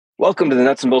Welcome to the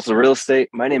Nuts and Bolts of Real Estate.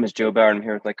 My name is Joe Bauer. I'm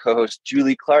here with my co-host,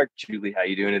 Julie Clark. Julie, how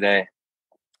you doing today?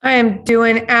 I am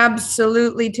doing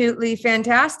absolutely tootly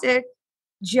fantastic,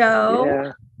 Joe.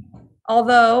 Yeah.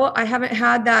 Although I haven't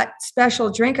had that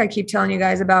special drink I keep telling you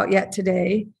guys about yet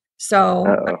today.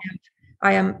 So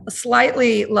I am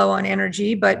slightly low on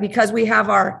energy, but because we have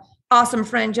our awesome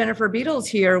friend Jennifer Beadles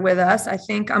here with us, I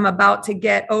think I'm about to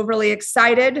get overly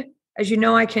excited, as you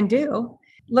know I can do.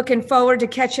 Looking forward to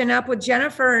catching up with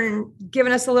Jennifer and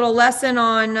giving us a little lesson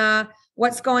on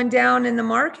what's going down in the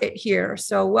market here.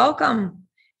 So welcome,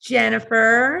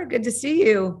 Jennifer. Good to see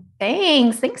you.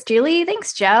 Thanks, Julie.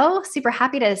 Thanks, Joe. Super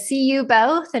happy to see you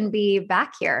both and be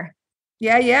back here.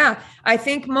 Yeah. I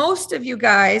think most of you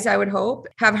guys, I would hope,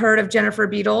 have heard of Jennifer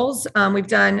Beadles. We've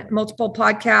done multiple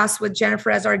podcasts with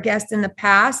Jennifer as our guest in the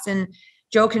past, and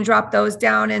Joe can drop those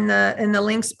down in the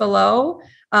links below.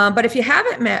 But if you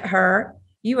haven't met her,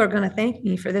 you are going to thank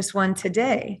me for this one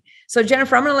today. So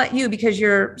Jennifer, I'm going to let you, because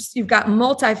you've got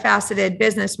multifaceted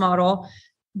business model,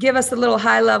 give us a little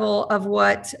high level of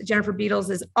what Jennifer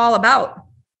Beadles is all about.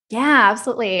 Yeah,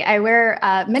 absolutely. I wear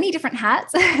many different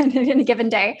hats in a given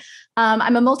day.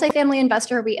 I'm a multifamily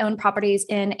investor. We own properties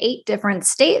in 8 different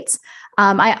states.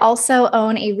 I also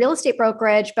own a real estate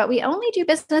brokerage, but we only do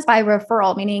business by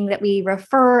referral, meaning that we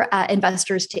refer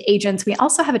investors to agents. We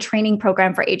also have a training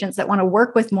program for agents that want to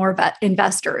work with more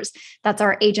investors. That's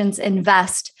our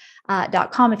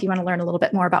agentsinvest.com if you want to learn a little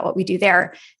bit more about what we do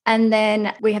there. And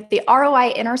then we have the ROI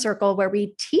Inner Circle, where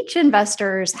we teach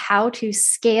investors how to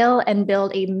scale and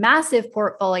build a massive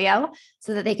portfolio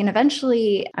so that they can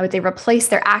eventually, I would say, replace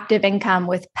their active income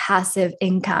with passive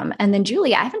income. And then,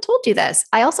 Julie, I haven't told you this.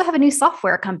 I also have a new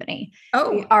software company.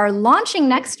 We are launching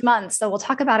next month. So we'll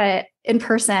talk about it in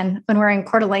person when we're in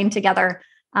Coeur d'Alene together.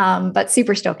 But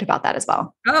super stoked about that as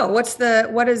well. Oh,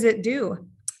 what does it do?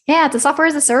 Yeah, it's a software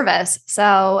as a service.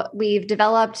 So we've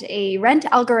developed a rent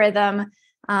algorithm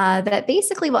that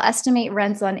basically will estimate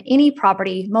rents on any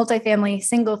property, multifamily,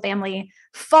 single family,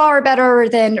 far better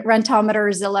than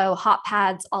Rentometer, Zillow,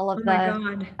 HotPads, all of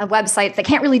the websites that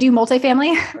can't really do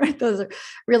multifamily. Right? Those are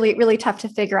really, really tough to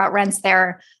figure out rents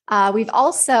there. We've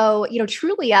also,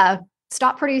 truly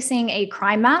stopped producing a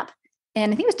crime map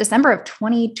in, I think it was December of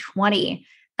 2020.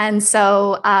 And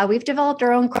so we've developed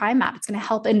our own crime map. It's going to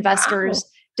help investors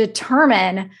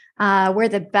determine where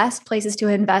the best places to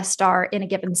invest are in a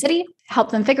given city,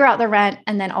 help them figure out the rent,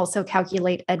 and then also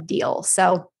calculate a deal.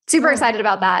 So super excited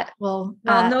about that. Well,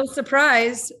 no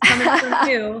surprise coming from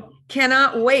you.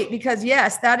 Cannot wait, because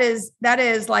yes, that is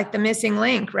like the missing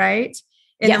link, right?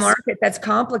 In the market that's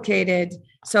complicated.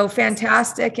 So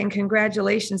fantastic. And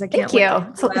congratulations. I can't wait. Thank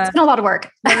you. So it's been a lot of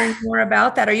work. Learn more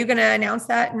about that. Are you going to announce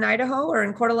that in Idaho or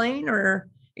in Coeur d'Alene, or?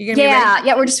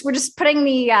 Yeah. We're just putting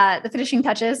the finishing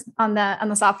touches on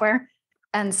the software,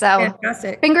 and so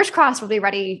fantastic. Fingers crossed we'll be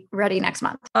ready next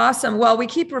month. Awesome. Well,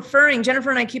 Jennifer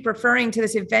and I keep referring to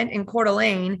this event in Coeur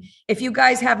d'Alene. If you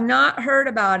guys have not heard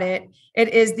about it, it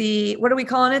is what are we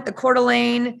calling it? The Coeur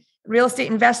d'Alene Real Estate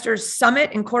Investors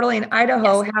Summit in Coeur d'Alene,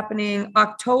 Idaho, happening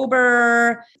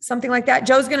October, something like that.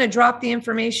 Joe's going to drop the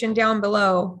information down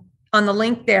below on the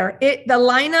link there. The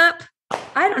lineup,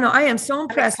 I don't know. I am so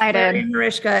impressed.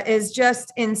 Mariska is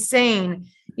just insane.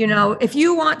 If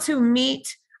you want to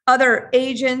meet other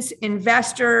agents,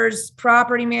 investors,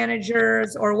 property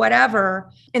managers, or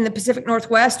whatever in the Pacific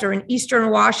Northwest or in Eastern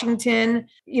Washington,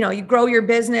 you grow your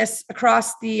business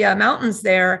across the mountains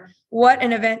there. What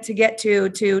an event to get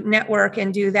to network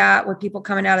and do that with people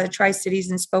coming out of the Tri-Cities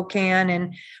and Spokane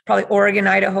and probably Oregon,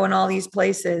 Idaho, and all these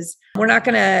places. We're not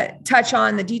going to touch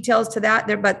on the details to that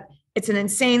there, but it's an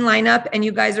insane lineup, and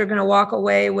you guys are going to walk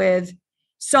away with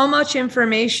so much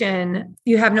information.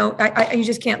 You have you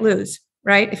just can't lose,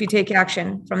 right? If you take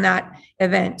action from that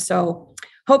event. So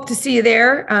hope to see you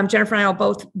there. Jennifer and I will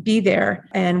both be there,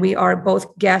 and we are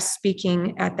both guests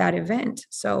speaking at that event.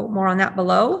 So more on that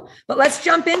below, but let's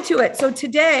jump into it. So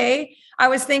today I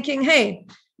was thinking, hey,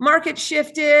 market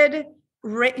shifted,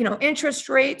 interest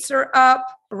rates are up,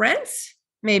 rents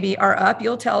maybe are up,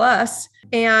 you'll tell us,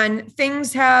 and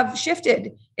things have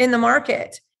shifted in the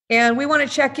market. And we want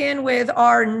to check in with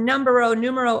our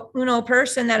numero uno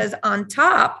person that is on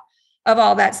top of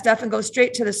all that stuff and go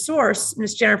straight to the source,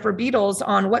 Miss Jennifer Beadles,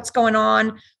 on what's going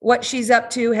on, what she's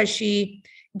up to. Has she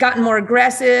gotten more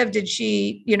aggressive? Did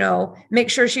she,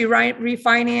 make sure she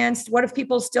refinanced? What if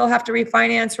people still have to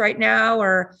refinance right now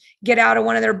or get out of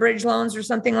one of their bridge loans or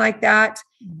something like that?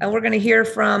 And we're going to hear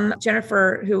from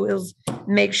Jennifer, who will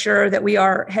make sure that we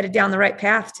are headed down the right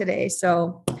path today.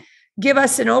 So give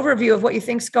us an overview of what you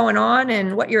think's going on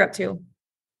and what you're up to.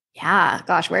 Yeah,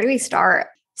 gosh, where do we start?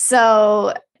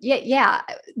 So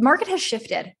market has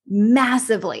shifted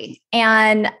massively.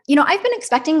 And, I've been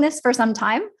expecting this for some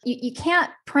time. You can't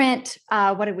print,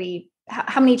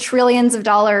 how many trillions of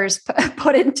dollars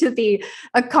put into the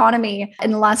economy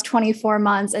in the last 24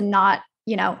 months and not,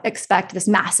 expect this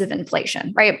massive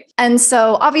inflation, right? And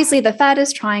so obviously the Fed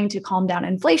is trying to calm down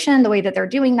inflation. The way that they're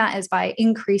doing that is by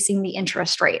increasing the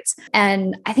interest rates.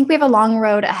 And I think we have a long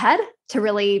road ahead to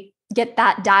really get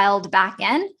that dialed back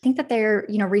in. I think that they're,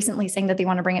 recently saying that they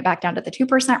want to bring it back down to the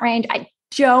 2% range. I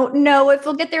don't know if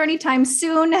we'll get there anytime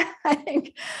soon. I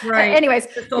think. Right. Anyways,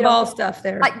 crystal ball stuff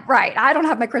there. Right. I don't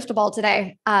have my crystal ball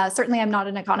today. Certainly, I'm not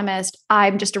an economist.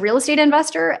 I'm just a real estate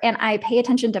investor, and I pay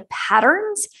attention to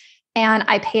patterns and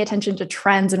I pay attention to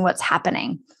trends and what's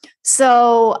happening.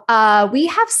 So we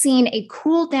have seen a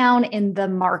cool down in the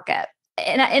market.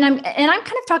 And I'm kind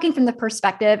of talking from the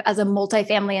perspective as a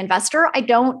multifamily investor. I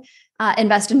don't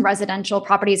invest in residential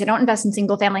properties. I don't invest in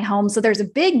single family homes. So there's a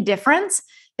big difference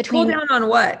between cool down on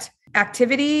what?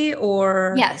 Activity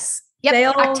or yes. Yep.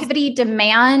 Sales? Activity,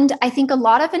 demand. I think a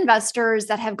lot of investors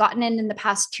that have gotten in the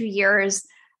past 2 years.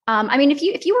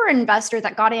 If you were an investor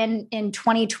that got in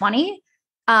 2020,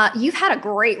 you've had a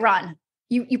great run.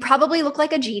 You probably look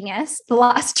like a genius. The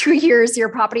last 2 years, your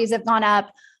properties have gone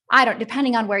up.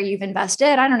 Depending on where you've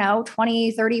invested, 20,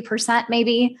 30%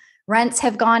 maybe. Rents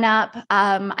have gone up.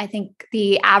 I think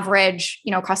the average,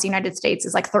 across the United States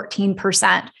is like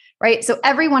 13%, right? So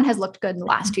everyone has looked good in the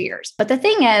last 2 years. But the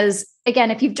thing is,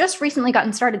 again, if you've just recently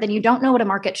gotten started, then you don't know what a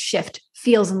market shift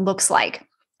feels and looks like.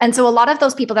 And so a lot of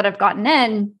those people that have gotten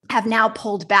in have now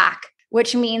pulled back,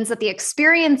 which means that the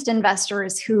experienced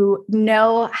investors who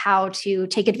know how to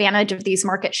take advantage of these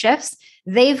market shifts,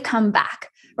 they've come back.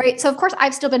 Right. So of course,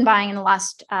 I've still been buying in the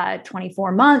last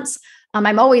 24 months.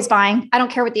 I'm always buying. I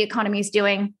don't care what the economy is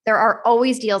doing. There are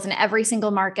always deals in every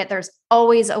single market. There's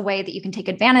always a way that you can take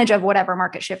advantage of whatever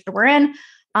market shift we're in.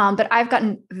 But I've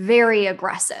gotten very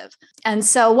aggressive. And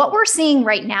so what we're seeing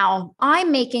right now,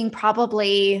 I'm making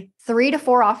probably 3 to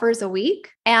 4 offers a week.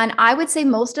 And I would say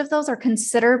most of those are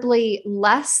considerably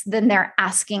less than their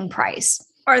asking price.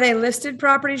 Are they listed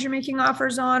properties you're making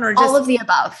offers on, or just all of the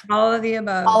above? All of the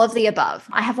above. All of the above.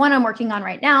 I have one I'm working on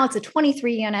right now. It's a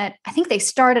 23 unit. I think they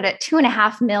started at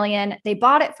 $2.5 million. They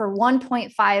bought it for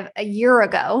 1.5 a year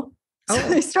ago. So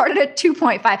they started at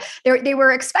 2.5. They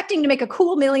were expecting to make a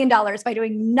cool $1 million by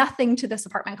doing nothing to this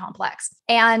apartment complex.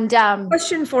 And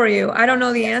question for you. I don't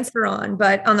know the answer on,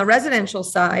 but on the residential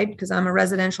side, because I'm a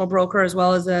residential broker as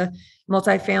well as a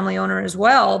multifamily owner as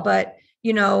well. But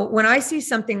when I see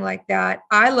something like that,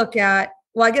 I look at,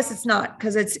 well, I guess it's not,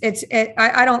 because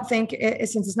I don't think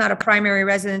since it's not a primary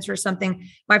residence or something,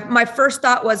 my first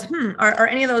thought was, are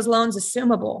any of those loans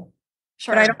assumable?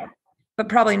 Sure. But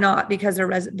probably not, because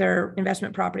they're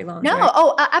investment property loans. No. Right?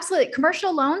 Oh, absolutely.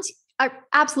 Commercial loans are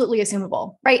absolutely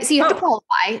assumable, right? So you have to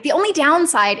qualify. The only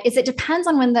downside is it depends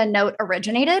on when the note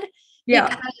originated. Yeah.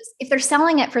 Because if they're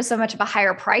selling it for so much of a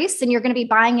higher price, then you're going to be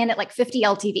buying in at like 50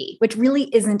 LTV, which really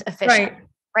isn't efficient.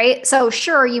 Right. So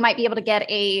sure, you might be able to get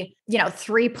a,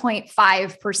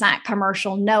 3.5%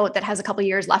 commercial note that has a couple of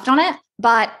years left on it.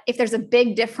 But if there's a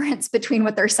big difference between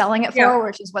what they're selling it for,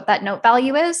 which is what that note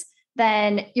value is,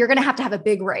 then you're going to have a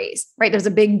big raise, right? There's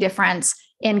a big difference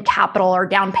in capital or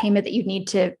down payment that you need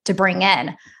to bring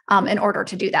in order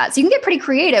to do that. So you can get pretty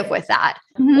creative with that.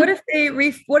 Mm-hmm.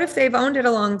 What if they've owned it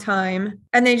a long time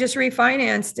and they just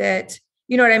refinanced it?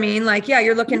 You know what I mean? Like,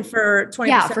 you're looking for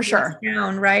 20% for sure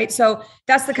down, right? So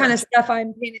that's the kind of stuff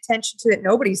I'm paying attention to that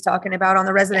nobody's talking about on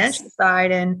the residential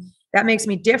side. And that makes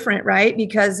me different, right?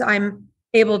 Because I'm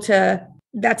able to,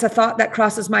 that's a thought that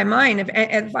crosses my mind.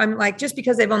 If I'm like, just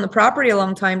because they've owned the property a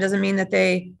long time doesn't mean that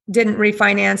they didn't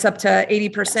refinance up to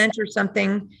 80% or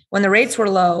something when the rates were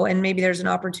low, and maybe there's an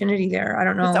opportunity there. I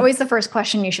don't know. It's always the first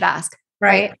question you should ask,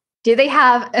 right? Do they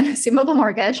have an assumable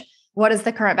mortgage? What is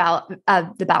the current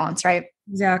the balance, right?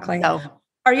 Exactly. So,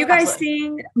 are you guys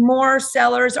seeing more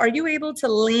sellers? Are you able to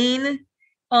lean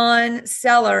on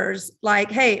sellers like,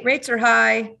 hey, rates are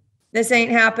high, this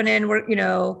ain't happening,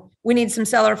 we need some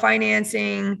seller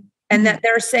financing, and that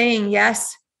they're saying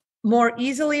yes more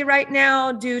easily right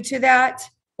now due to that,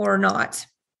 or not?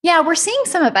 Yeah, we're seeing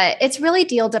some of it. It's really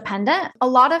deal dependent. A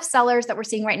lot of sellers that we're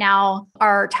seeing right now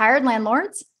are tired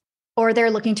landlords, or they're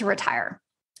looking to retire.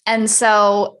 And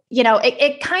so,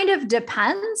 it kind of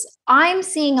depends. I'm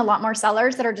seeing a lot more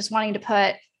sellers that are just wanting to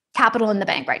put capital in the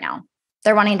bank right now.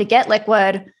 They're wanting to get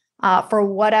liquid for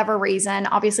whatever reason.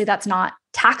 Obviously, that's not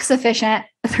tax efficient.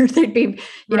 They'd be,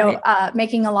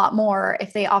 making a lot more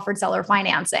if they offered seller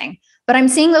financing. But I'm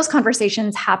seeing those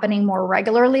conversations happening more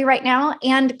regularly right now,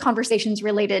 and conversations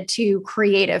related to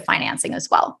creative financing as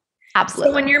well.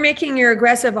 Absolutely. So when you're making your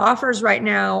aggressive offers right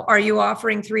now, are you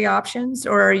offering 3 options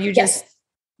or are you just, Yes.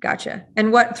 Gotcha.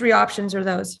 And what 3 options are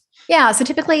those? Yeah. So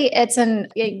typically it's an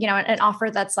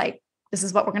offer that's like, this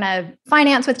is what we're going to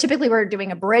finance with. Typically we're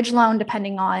doing a bridge loan,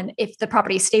 depending on if the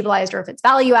property is stabilized or if it's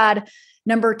value add.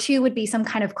 Number 2 would be some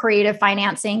kind of creative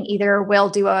financing. Either we'll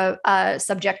do a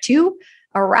subject to,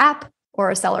 a wrap, or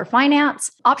a seller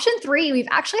finance. Option 3, we've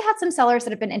actually had some sellers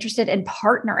that have been interested in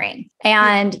partnering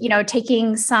and,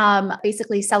 taking some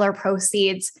basically seller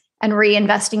proceeds and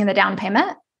reinvesting in the down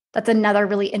payment. That's another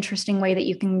really interesting way that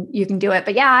you can do it.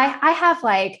 But yeah, I have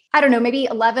like, I don't know, maybe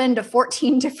 11 to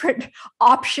 14 different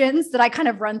options that I kind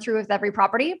of run through with every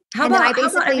property. Have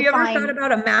you ever thought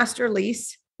about a master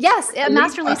lease? Yes, a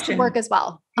master lease could work as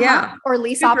well. Yeah. Or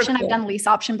lease option. Cool. I've done lease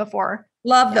option before.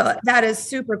 Love that is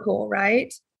super cool,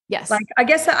 right? Yes. Like I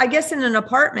guess in an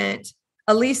apartment,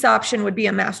 a lease option would be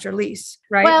a master lease,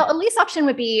 right? Well, a lease option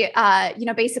would be,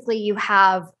 basically you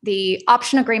have the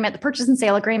option agreement, the purchase and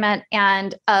sale agreement,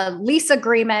 and a lease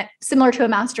agreement similar to a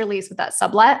master lease with that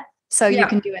sublet. So you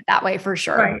can do it that way for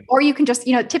sure. Right. Or you can just,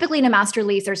 typically in a master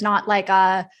lease, there's not like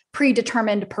a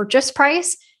predetermined purchase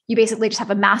price. You basically just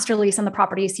have a master lease on the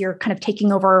property. So you're kind of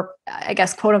taking over, I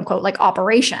guess, quote unquote, like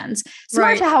operations,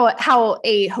 similar to how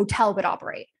a hotel would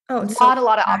operate. Oh, a lot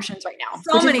of options right now.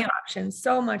 So many options.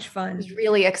 So much fun. It's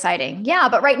really exciting. Yeah.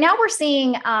 But right now we're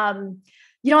seeing, on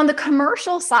the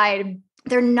commercial side,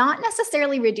 they're not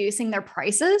necessarily reducing their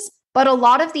prices, but a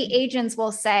lot of the agents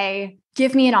will say,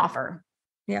 give me an offer.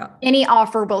 Yeah. Any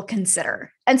offer we'll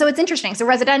consider. And so it's interesting. So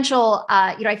residential,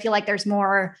 I feel like there's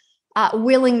more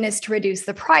willingness to reduce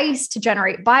the price to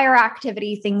generate buyer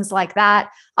activity, things like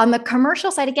that. On the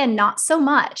commercial side, again, not so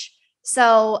much.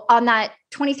 So on that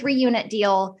 23 unit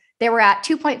deal, they were at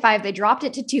 2.5. They dropped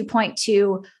it to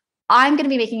 2.2. I'm going to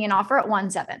be making an offer at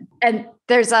 1.7. And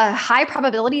there's a high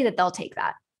probability that they'll take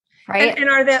that. Right. And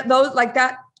are those like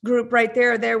that group right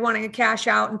there, they're wanting to cash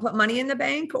out and put money in the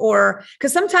bank? Or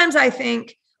because sometimes I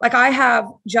think like I have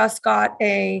just got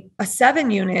a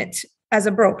 7 unit as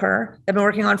a broker I've been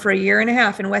working on for 1.5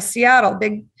 years in West Seattle,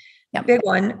 big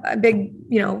one, a big,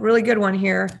 really good one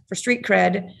here for street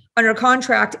cred under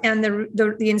contract. And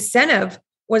the incentive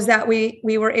was that we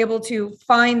were able to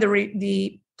find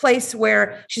the place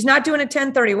where she's not doing a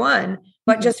 1031,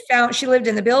 but just found she lived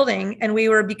in the building. And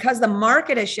because the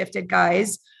market has shifted,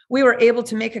 guys, we were able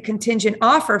to make a contingent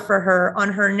offer for her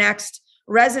on her next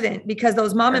resident, because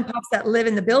those mom and pops that live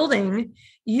in the building,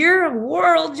 your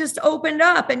world just opened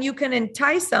up and you can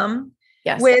entice them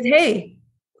with, hey,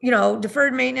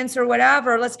 deferred maintenance or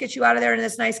whatever, let's get you out of there in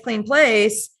this nice clean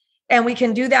place. And we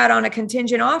can do that on a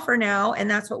contingent offer now. And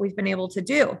that's what we've been able to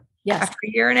do after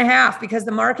 1.5 years because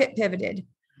the market pivoted.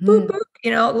 Boop,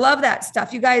 boop, love that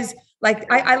stuff. You guys,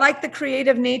 like, I like the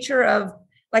creative nature of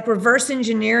like reverse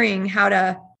engineering, how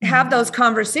to have those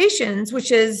conversations,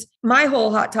 which is my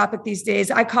whole hot topic these days.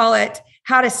 I call it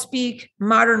how to speak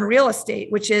modern real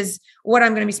estate, which is what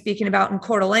I'm going to be speaking about in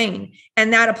Coeur d'Alene.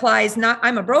 And that applies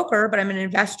I'm a broker, but I'm an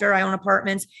investor. I own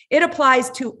apartments. It applies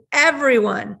to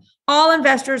everyone, all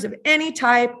investors of any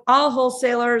type, all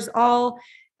wholesalers,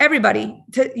 everybody.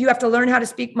 You have to learn how to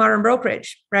speak modern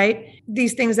brokerage, right?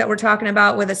 These things that we're talking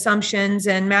about with assumptions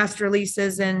and master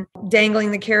leases and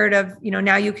dangling the carrot of,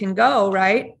 now you can go,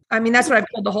 right? I mean, that's what I've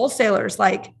told the wholesalers.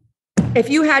 Like, if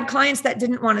you had clients that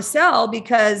didn't want to sell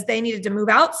because they needed to move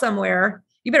out somewhere,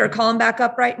 you better call them back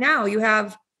up right now. You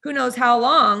have who knows how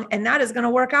long, and that is going to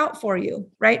work out for you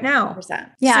right now.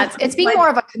 100%. Yeah. It's being more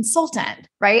of a consultant,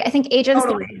 right? I think agents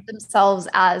think of themselves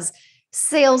as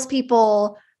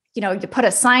salespeople. You put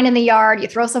a sign in the yard, you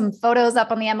throw some photos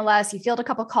up on the MLS, you field a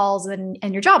couple calls and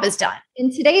your job is done.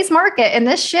 In today's market, in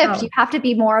this shift, you have to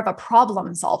be more of a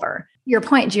problem solver. Your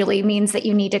point, Julie, means that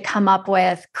you need to come up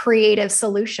with creative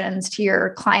solutions to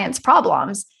your clients'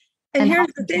 problems. And here's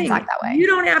the thing, you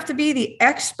don't have to be the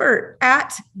expert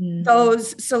at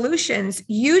those solutions.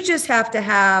 You just have to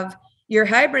have your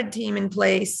hybrid team in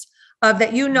place that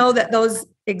that those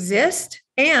exist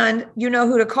and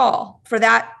who to call for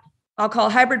that. I'll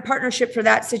call hybrid partnership for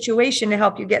that situation to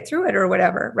help you get through it or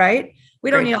whatever, right?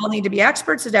 We don't all need to be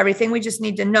experts at everything. We just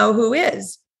need to know who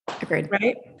is. Agreed.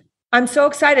 Right? I'm so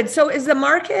excited. So is the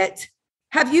market,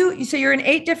 so you're in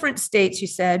 8 different states, you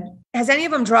said. Has any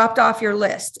of them dropped off your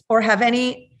list or have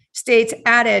any states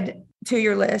added to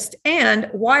your list? And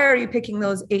why are you picking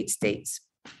those 8 states?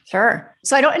 Sure.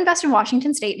 So I don't invest in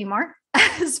Washington State anymore.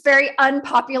 It's a very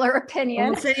unpopular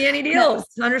opinion. Don't say any deals.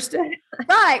 No. Understood.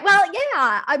 Right. Well,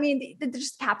 yeah. I mean,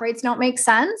 just cap rates don't make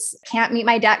sense. Can't meet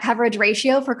my debt coverage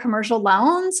ratio for commercial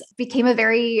loans. Became a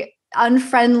very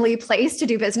unfriendly place to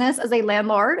do business as a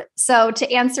landlord. So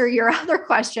to answer your other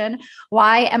question,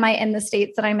 why am I in the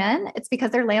states that I'm in? It's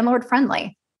because they're landlord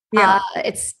friendly. Yeah.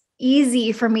 It's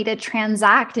easy for me to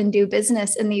transact and do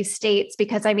business in these states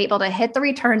because I'm able to hit the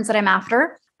returns that I'm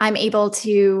after. I'm able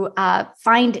to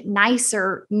find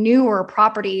nicer, newer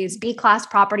properties, B-class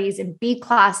properties in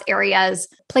B-class areas,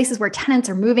 places where tenants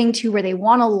are moving to, where they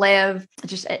want to live.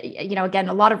 Just, again,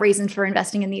 a lot of reasons for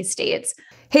investing in these states.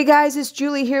 Hey guys, it's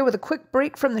Julie here with a quick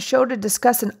break from the show to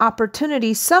discuss an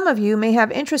opportunity some of you may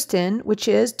have interest in, which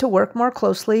is to work more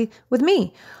closely with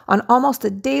me. On almost a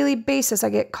daily basis, I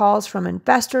get calls from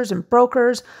investors and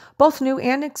brokers, both new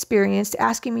and experienced,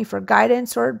 asking me for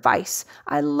guidance or advice.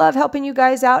 I love helping you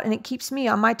guys out, and it keeps me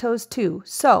on my toes too.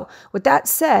 So with that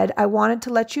said, I wanted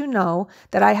to let you know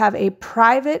that I have a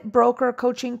private broker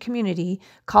coaching community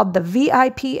called the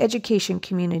VIP Education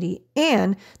Community.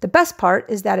 And the best part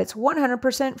is that it's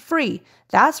 100% free.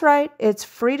 That's right, it's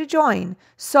free to join.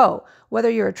 So whether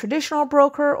you're a traditional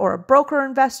broker or a broker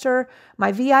investor,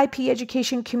 my VIP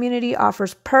education community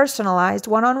offers personalized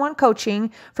one-on-one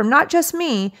coaching from not just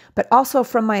me, but also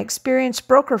from my experienced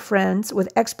broker friends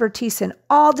with expertise in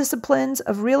all disciplines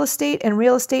of real estate and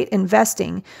real estate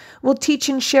investing. We'll teach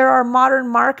and share our modern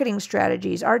marketing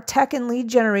strategies, our tech and lead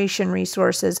generation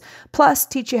resources, plus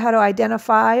teach you how to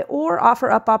identify or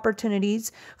offer up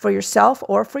opportunities for yourself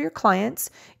or for your clients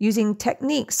using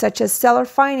techniques such as seller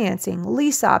financing,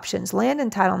 lease options, land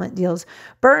entitlement deals,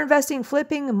 BRRRR investing,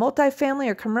 flipping, multifamily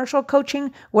or commercial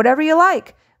coaching, whatever you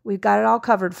like. We've got it all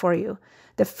covered for you.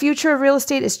 The future of real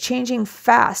estate is changing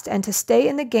fast, and to stay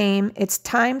in the game, it's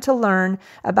time to learn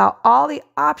about all the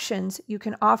options you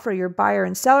can offer your buyer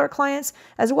and seller clients,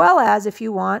 as well as, if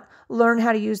you want, learn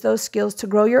how to use those skills to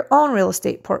grow your own real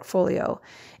estate portfolio.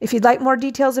 If you'd like more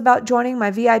details about joining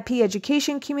my VIP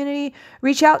education community,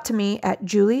 reach out to me at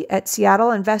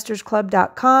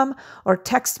julie@seattleinvestorsclub.com or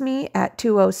text me at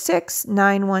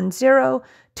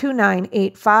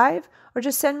 206-910-2985 or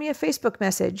just send me a Facebook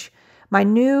message. My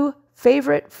new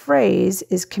favorite phrase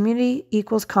is community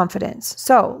equals confidence.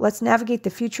 So let's navigate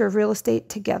the future of real estate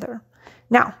together.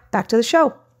 Now, back to the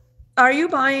show. Are you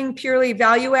buying purely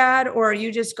value add, or are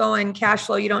you just going cash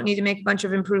flow? You don't need to make a bunch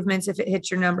of improvements if it hits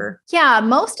your number. Yeah,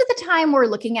 most of the time we're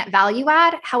looking at value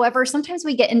add. However, sometimes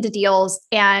we get into deals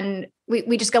and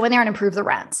we just go in there and improve the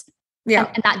rents. Yeah.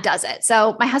 And that does it.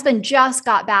 So my husband just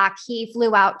got back. He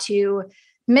flew out to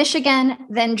Michigan,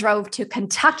 then drove to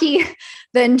Kentucky,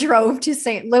 then drove to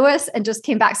St. Louis and just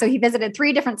came back. So he visited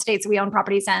 3 different states we own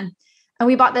properties in. And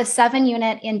we bought this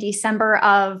 7-unit in December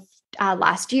of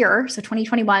last year, so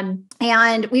 2021.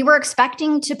 And we were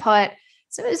expecting to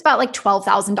so it was about like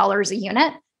 $12,000 a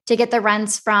unit to get the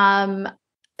rents from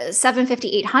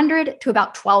 $750, $800 to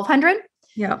about $1,200.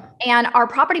 Yeah. And our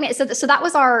property, so that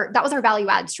was our value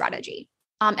add strategy.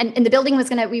 And the building was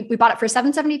we bought it for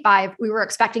 $775. We were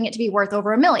expecting it to be worth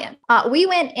over $1 million. We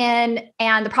went in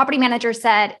and the property manager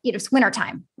said, it's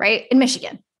wintertime, right? In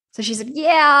Michigan. So she said,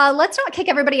 yeah, let's not kick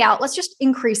everybody out. Let's just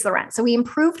increase the rent. So we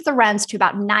improved the rents to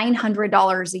about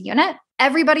 $900 a unit.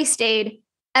 Everybody stayed,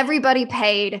 everybody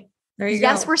paid. There you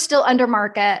go. We're still under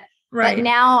market. Right. But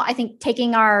now I think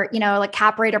taking our, like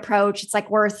cap rate approach, it's like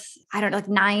worth, I don't know, like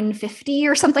 $950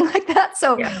 or something like that.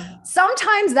 So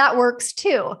sometimes that works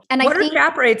too. And what are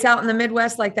cap rates out in the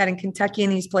Midwest like that in Kentucky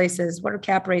and these places? What are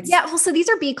cap rates? Yeah. Well, so these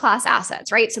are B-class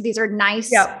assets, right? So these are nice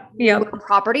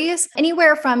properties,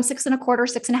 anywhere from 6.25,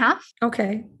 6.5.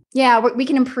 Okay. Yeah. We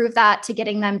can improve that to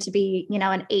getting them to be,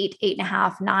 an 8,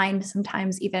 8.5, 9,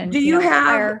 sometimes even. Do you have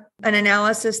higher an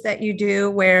analysis that you do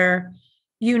where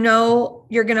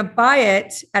you're going to buy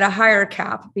it at a higher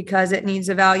cap because it needs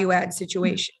a value add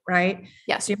situation, right?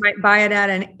 Yes. So you might buy it at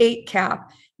an 8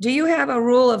 cap. Do you have a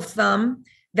rule of thumb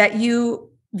that you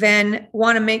then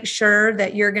want to make sure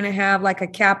that you're going to have like a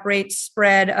cap rate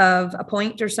spread of a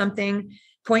point or something,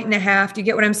 1.5? Do you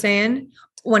get what I'm saying?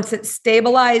 Once it's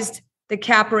stabilized, the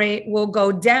cap rate will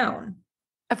go down.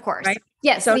 Of course. Right?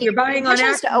 Yes. So you're buying on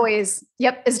is to always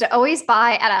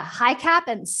buy at a high cap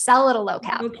and sell at a low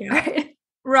cap. Okay. Right?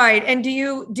 Right. And do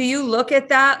you look at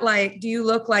that? Like, do you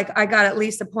look like I got at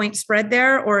least a point spread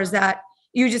there, or is that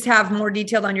you just have more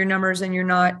detail on your numbers and you're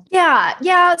not? Yeah.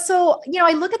 Yeah. So,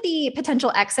 I look at the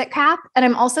potential exit cap and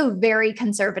I'm also very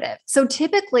conservative. So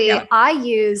typically I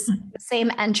use the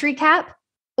same entry cap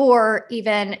or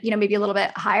even, maybe a little bit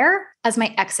higher as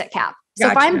my exit cap. So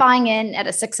if I'm buying in at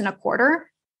a 6.25,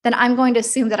 then I'm going to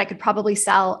assume that I could probably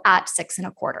sell at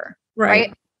 6.25.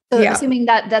 Right. So assuming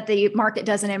that the market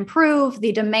doesn't improve,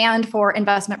 the demand for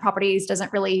investment properties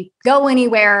doesn't really go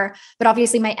anywhere, but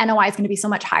obviously my NOI is going to be so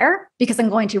much higher because I'm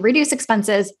going to reduce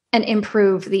expenses and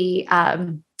improve the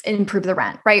improve the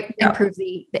rent, right? Yeah. Improve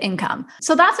the income.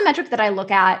 So that's a metric that I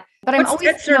look at. But I'm What's always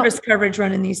debt service coverage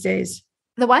running these days?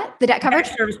 the what? The debt coverage?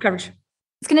 Debt service coverage.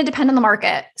 It's going to depend on the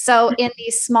market. So in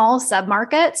these small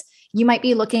sub-markets, you might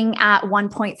be looking at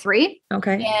 1.3.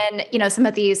 Okay. And, some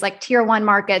of these like tier 1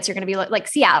 markets, you're going to be like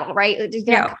Seattle, right? The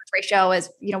debt coverage ratio is,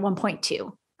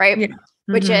 1.2, right? Yeah.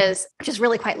 Which is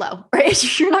really quite low,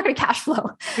 right? You're not going to cash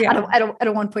flow at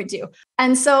a 1.2.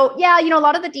 And so, a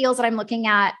lot of the deals that I'm looking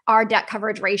at, our debt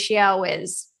coverage ratio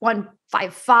is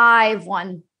 1.55,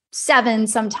 1.7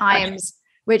 sometimes,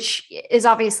 which is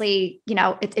obviously,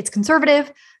 it's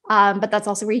conservative, but that's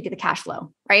also where you get the cash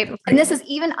flow, right? And this is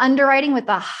even underwriting with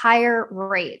the higher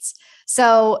rates.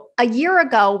 So a year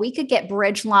ago, we could get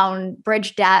bridge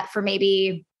debt for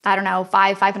maybe, I don't know,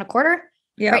 5.25.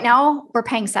 Yeah. Right now we're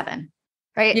paying 7,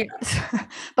 right? Yeah.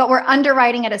 But we're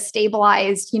underwriting at a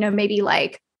stabilized, maybe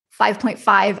like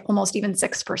 5.5, almost even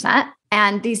 6%.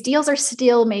 And these deals are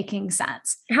still making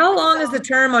sense. How long is the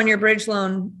term on your bridge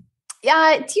loan?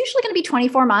 Yeah, it's usually going to be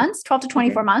 24 months, 12 to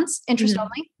 24 months, interest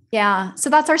only. Yeah.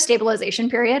 So that's our stabilization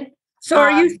period. So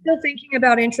are you still thinking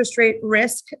about interest rate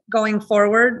risk going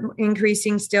forward,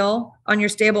 increasing still on your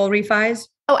stable refis?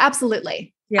 Oh,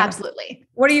 absolutely. Yeah. Absolutely.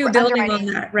 What are you building on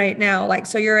that right now? Like,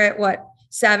 so you're at what,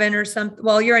 7 or something?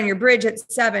 Well, you're on your bridge at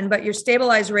 7, but your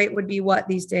stabilized rate would be what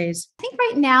these days? I think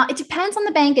right now, it depends on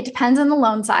the bank. It depends on the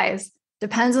loan size.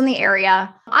 Depends on the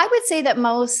area. I would say that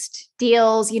most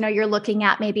deals, you're looking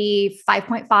at maybe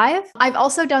 5.5. I've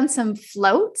also done some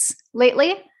floats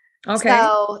lately. Okay.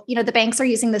 So, the banks are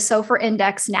using the SOFR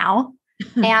index now.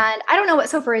 And I don't know what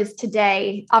SOFR is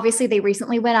today. Obviously, they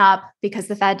recently went up because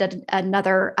the Fed did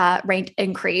another rate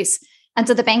increase. And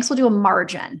so the banks will do a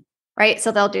margin, right?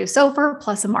 So they'll do SOFR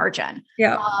plus a margin.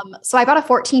 Yeah. So I bought a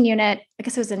 14 unit, I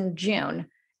guess it was in June.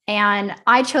 And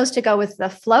I chose to go with the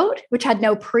float, which had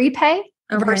no prepay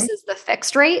versus the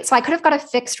fixed rate. So I could have got a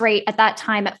fixed rate at that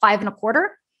time at 5.25.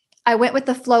 I went with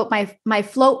the float. My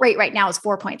float rate right now is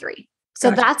 4.3. So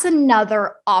that's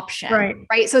another option,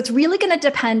 right? So it's really going to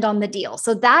depend on the deal.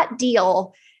 So that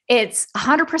deal, it's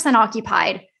 100%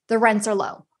 occupied. The rents are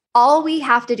low. All we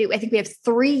have to do, I think we have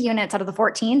 3 units out of the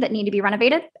 14 that need to be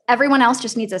renovated. Everyone else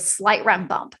just needs a slight rent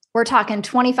bump. We're talking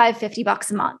 $25-$50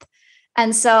 a month.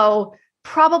 And so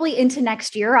probably into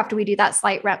next year, after we do that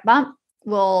slight rent bump,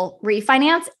 we'll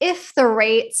refinance if the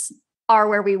rates are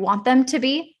where we want them to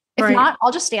be. If not,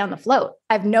 I'll just stay on the float.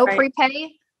 I have no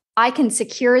prepay. I can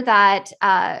secure that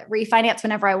refinance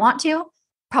whenever I want to,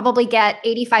 probably get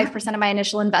 85% of my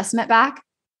initial investment back,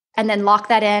 and then lock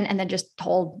that in and then just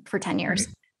hold for 10 years.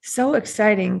 So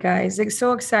exciting, guys. It's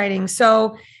so exciting.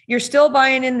 So you're still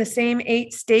buying in the same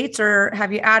 8 states, or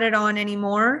have you added on any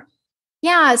more?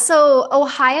 Yeah. So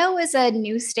Ohio is a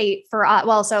new state for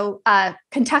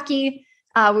Kentucky,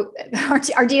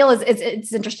 our deal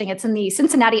it's interesting. It's in the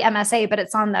Cincinnati MSA, but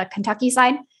it's on the Kentucky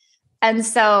side. And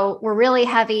so we're really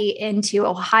heavy into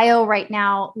Ohio right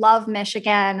now. Love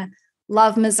Michigan,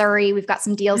 love Missouri. We've got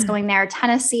some deals going there.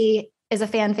 Tennessee is a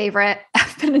fan favorite.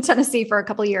 I've been in Tennessee for a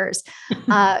couple of years.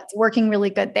 It's working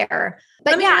really good there.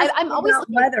 But I'm always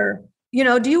weather.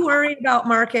 Do you worry about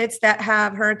markets that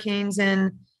have hurricanes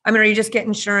and or you just get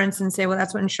insurance and say, well,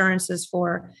 that's what insurance is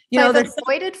for? I've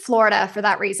avoided Florida for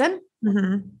that reason.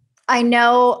 Mm-hmm. I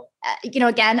know,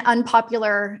 again,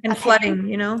 unpopular and flooding,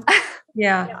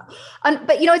 Yeah.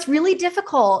 But it's really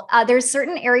difficult. There's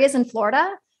certain areas in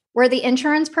Florida where the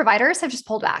insurance providers have just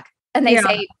pulled back and they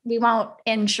say, we won't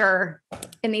insure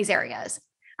in these areas.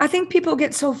 I think people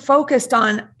get so focused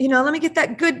on, let me get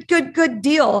that good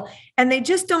deal. And they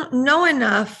just don't know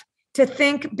enough to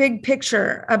think big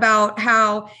picture about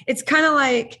how it's kind of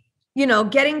like,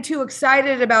 getting too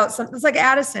excited about something. It's like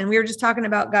Addison. We were just talking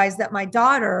about, guys, that my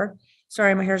daughter,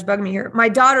 sorry, my hair's bugging me here. My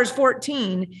daughter's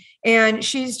 14 and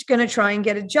she's going to try and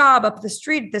get a job up the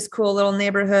street at this cool little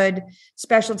neighborhood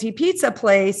specialty pizza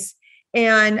place.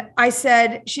 And I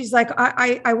said, she's like,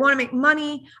 I want to make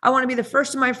money. I want to be the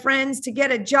first of my friends to get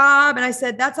a job. And I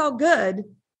said, that's all good,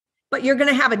 but you're going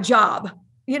to have a job,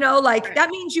 that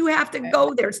means you have to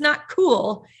go there. It's not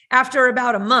cool after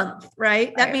about a month,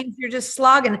 right? That means you're just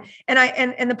slogging.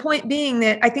 And the point being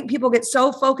that I think people get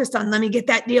so focused on, let me get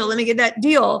that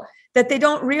deal, that they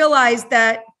don't realize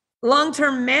that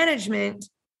long-term management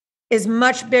is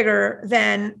much bigger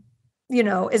than,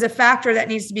 is a factor that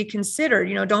needs to be considered.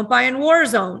 Don't buy in war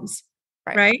zones,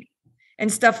 right?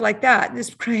 And stuff like that.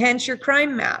 Hence your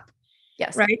crime map.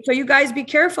 Yes. Right. So you guys be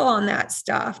careful on that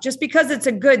stuff. Just because it's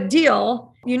a good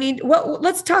deal,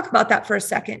 let's talk about that for a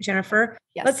second, Jennifer.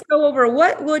 Yes. Let's go over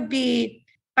what would be,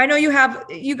 I know you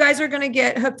guys are going to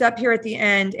get hooked up here at the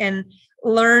end and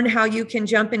learn how you can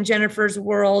jump in Jennifer's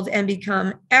world and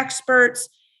become experts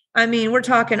I mean, we're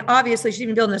talking, obviously, she's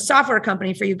even building a software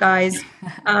company for you guys.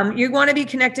 You want to be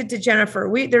connected to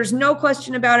Jennifer. There's no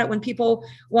question about it. When people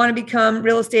want to become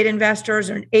real estate investors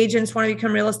or agents want to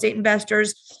become real estate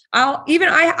investors, I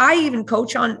even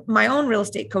coach on my own real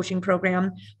estate coaching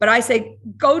program, but I say,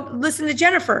 go listen to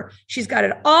Jennifer. She's got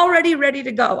it already ready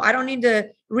to go. I don't need to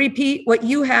repeat what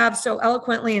you have so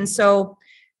eloquently and so,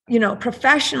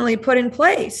 professionally put in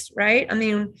place, right? I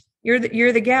mean, you're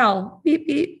the gal, beep,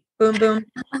 beep. Boom, boom.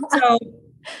 So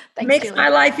Thanks, makes Julie. my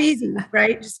life easy,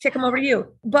 right? Just kick them over to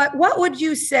you. But what would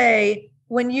you say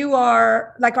when you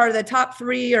are the top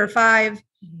 3 or 5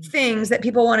 things that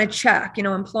people want to check,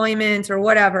 employment or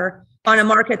whatever on a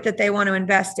market that they want to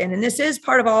invest in? And this is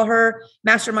part of all her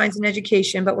masterminds and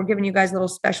education, but we're giving you guys a little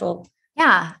special.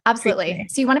 Yeah, absolutely. treatment.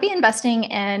 So you want to be investing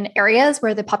in areas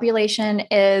where the population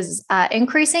is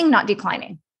increasing, not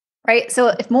declining. Right. So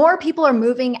if more people are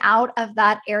moving out of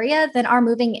that area than are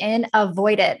moving in,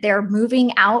 avoid it. They're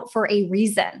moving out for a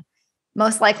reason.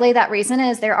 Most likely that reason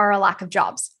is there are a lack of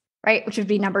jobs, right? Which would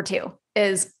be number 2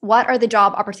 is what are the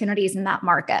job opportunities in that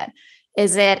market?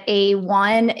 Is it a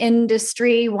one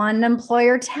industry, one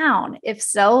employer town? If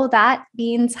so, that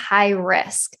means high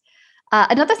risk.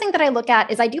 Another thing that I look at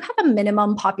is I do have a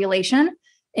minimum population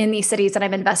in these cities that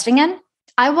I'm investing in.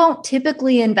 I won't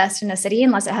typically invest in a city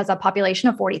unless it has a population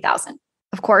of 40,000.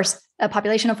 Of course, a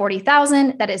population of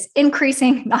 40,000 that is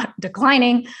increasing, not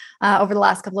declining over the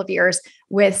last couple of years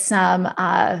with some,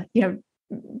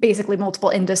 basically multiple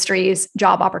industries,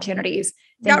 job opportunities,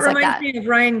 things That like reminds that. me of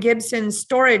Ryan Gibson's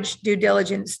storage due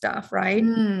diligence stuff, right?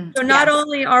 So not Yes.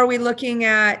 only are we looking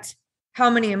at how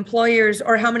many employers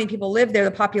or how many people live there,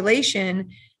 the population,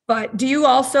 but do you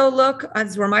also look,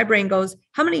 that's where my brain goes,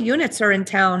 how many units are in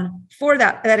town for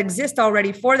that exist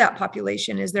already for that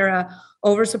population? Is there a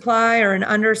oversupply or an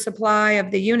undersupply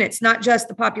of the units? Not just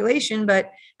the population,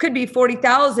 but could be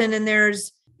 40,000 and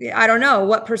there's, I don't know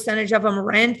what percentage of them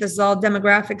rent. This is all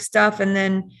demographic stuff. And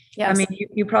then, Yes. I mean,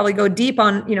 you probably go deep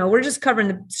on, we're just covering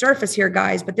the surface here,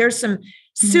 guys, but there's some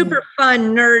super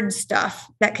fun nerd stuff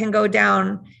that can go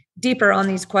down deeper on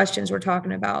these questions we're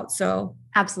talking about. So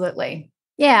Absolutely.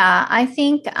 Yeah, I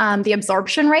think the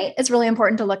absorption rate is really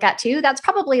important to look at too. That's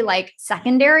probably like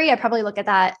secondary. I probably look at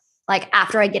that like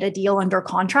after I get a deal under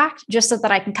contract, just so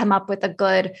that I can come up with a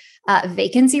good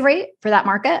vacancy rate for that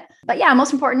market. But yeah,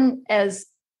 most important is,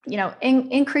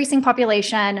 increasing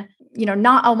population,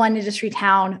 not a one industry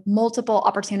town, multiple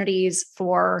opportunities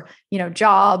for,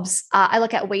 jobs. I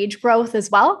look at wage growth as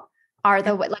well.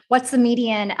 What's the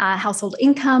median household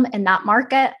income in that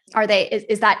market?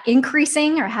 Is that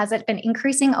increasing or has it been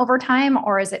increasing over time,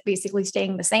 or is it basically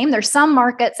staying the same? There's some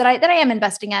markets that I am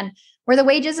investing in where the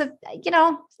wages have,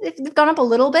 they've gone up a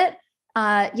little bit,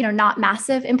 not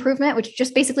massive improvement, which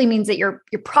just basically means that you're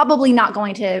probably not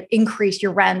going to increase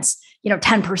your rents,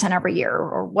 10% every year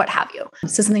or what have you.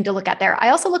 So something to look at there. I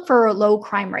also look for low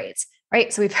crime rates.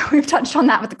 Right. So we've touched on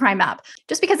that with the crime map,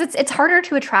 just because it's harder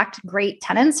to attract great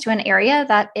tenants to an area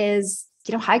that is,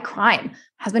 high crime.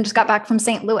 Husband just got back from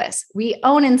St. Louis. We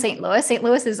own in St. Louis. St.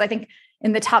 Louis is, I think,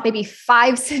 in the top maybe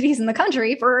 5 cities in the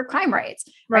country for crime rates.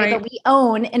 Right. But we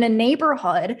own in a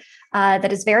neighborhood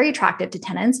that is very attractive to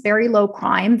tenants, very low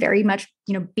crime, very much,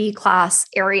 B-class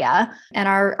area. And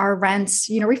our rents,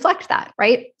 reflect that.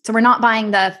 Right. So we're not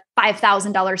buying the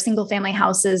 $5,000 single family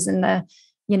houses in the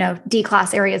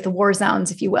D-class areas, the war zones,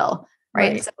 if you will,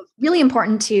 right? So it's really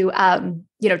important to,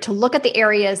 to look at the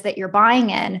areas that you're buying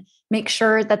in, make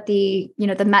sure that the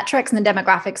metrics and the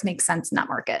demographics make sense in that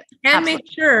market. And Absolutely.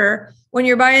 make sure when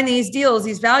you're buying these deals,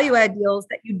 these value add deals,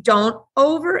 that you don't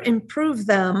over improve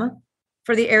them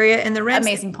for the area and the rent.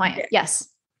 Amazing point. Yes.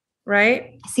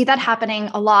 Right. I see that happening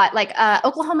a lot, like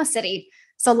Oklahoma City.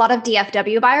 So a lot of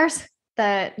DFW buyers,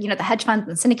 the hedge funds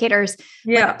and syndicators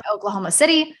went to Oklahoma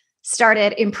City,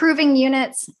 started improving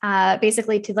units,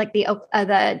 basically to like the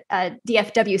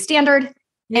DFW standard,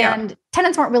 and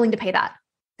tenants weren't willing to pay that.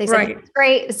 They said, it's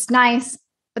great, it's nice,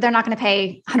 but they're not going to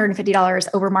pay $150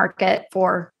 over market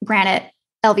for granite,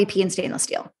 LVP, and stainless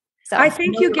steel. So I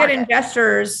think you get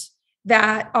investors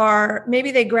that are,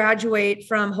 maybe they graduate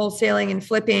from wholesaling and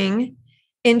flipping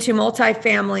into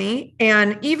multifamily,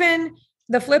 and even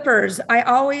the flippers, I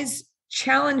always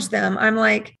challenge them. I'm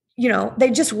like, they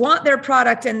just want their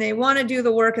product and they want to do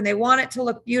the work and they want it to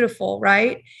look beautiful.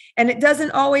 Right. And it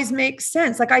doesn't always make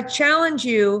sense. Like, I challenge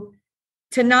you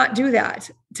to not do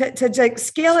that, to like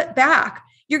scale it back.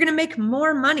 You're going to make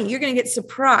more money. You're going to get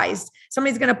surprised.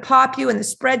 Somebody's going to pop you and the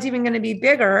spread's even going to be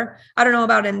bigger. I don't know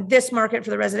about in this market for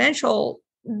the residential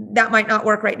that might not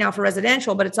work right now for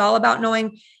residential, but it's all about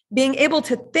being able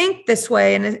to think this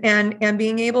way and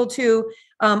being able to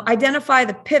identify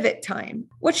the pivot time.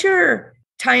 What's your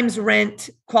times rent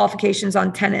qualifications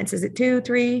on tenants? Is it 2,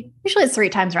 3? Usually it's 3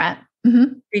 times rent.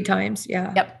 Mm-hmm. 3 times.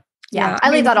 Yeah. Yep. Yeah. I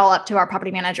leave that all up to our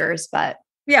property managers, but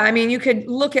yeah, I mean, you could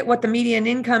look at what the median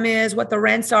income is, what the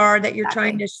rents are that you're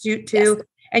trying to shoot to, yes.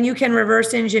 And you can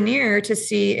reverse engineer to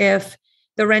see if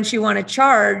the rents you want to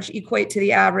charge equate to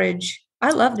the average.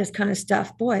 I love this kind of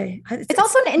stuff. Boy. It's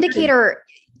also an indicator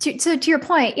to your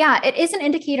point. Yeah. It is an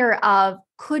indicator of,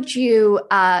 could you,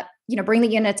 bring the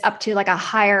units up to like a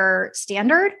higher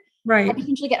standard, right? And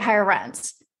potentially get higher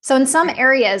rents. So in some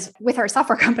areas with our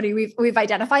software company, we've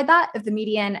identified that of the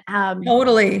median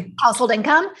totally household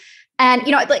income. And,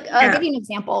 I'll give you an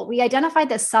example. We identified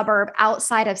this suburb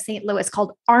outside of St. Louis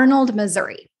called Arnold,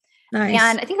 Missouri. Nice.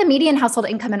 And I think the median household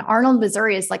income in Arnold,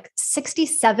 Missouri is like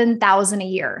 $67,000 a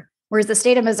year, whereas the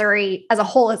state of Missouri as a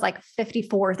whole is like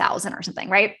 $54,000 or something,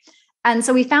 right? And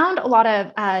so we found a lot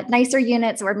of nicer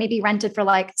units that were maybe rented for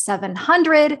like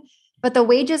 $700, but the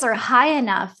wages are high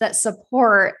enough that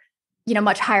support,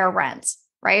 much higher rents,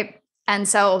 right? And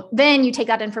so then you take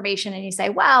that information and you say,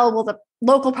 well, will the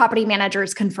local property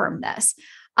managers confirm this?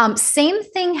 Same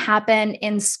thing happened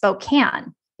in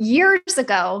Spokane. Years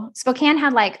ago, Spokane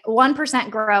had like 1%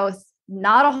 growth.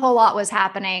 Not a whole lot was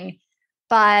happening,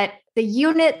 but the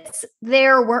units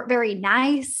there weren't very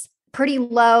nice, pretty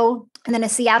low. And then a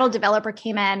Seattle developer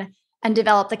came in and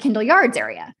developed the Kendall Yards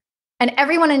area. And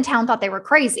everyone in town thought they were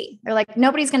crazy. They're like,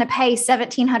 nobody's going to pay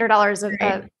 $1,700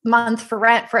 a month for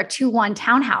rent for a 2-1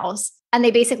 townhouse. And they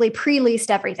basically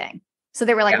pre-leased everything. So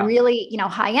they were like really,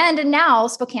 high end. And now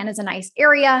Spokane is a nice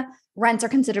area. Rents are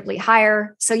considerably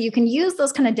higher. So you can use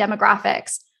those kind of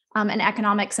demographics and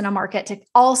economics in a market to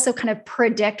also kind of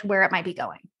predict where it might be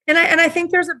going. And I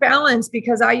think there's a balance,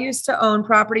 because I used to own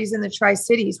properties in the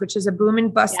Tri-Cities, which is a boom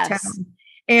and bust town.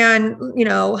 And,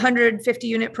 150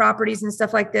 unit properties and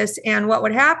stuff like this. And what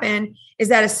would happen is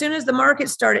that as soon as the market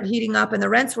started heating up and the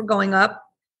rents were going up,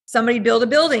 somebody built a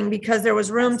building because there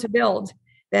was room to build.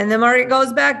 Then the market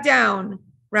goes back down,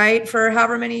 right? For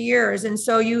however many years. And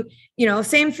so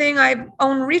same thing, I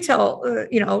own retail,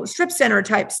 strip center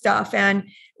type stuff. And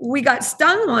we got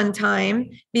stung one time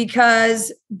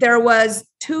because there was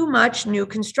too much new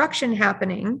construction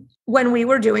happening when we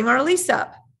were doing our lease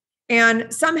up.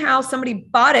 And somehow somebody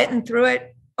bought it and threw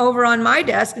it over on my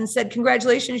desk and said,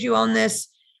 congratulations, you own this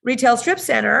retail strip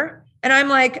center. And I'm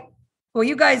like, well,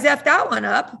 you guys effed that one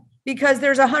up, because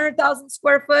there's 100,000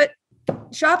 square foot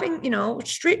shopping,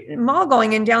 street mall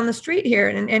going in down the street here.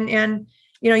 And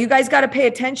you guys got to pay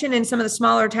attention in some of the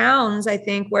smaller towns, I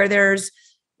think, where there's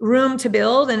room to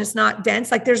build and it's not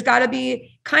dense. Like there's got to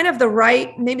be kind of the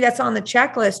right, maybe that's on the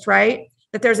checklist, right?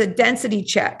 That there's a density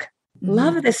check.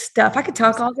 Love this stuff. I could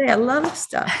talk all day. I love this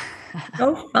stuff.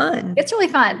 So fun. It's really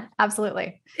fun.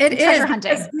 Absolutely. It is treasure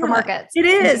hunting for markets. It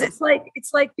is. It's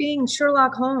like being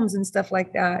Sherlock Holmes and stuff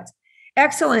like that.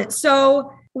 Excellent.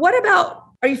 So what about,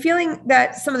 are you feeling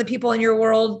that some of the people in your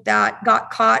world that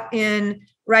got caught in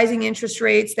rising interest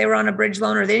rates, they were on a bridge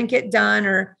loan or they didn't get done,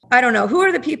 or I don't know, who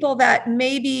are the people that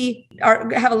maybe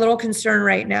have a little concern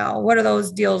right now? What do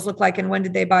those deals look like and when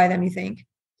did they buy them, you think?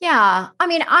 Yeah. I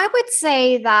mean, I would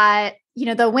say that,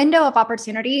 the window of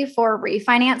opportunity for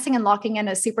refinancing and locking in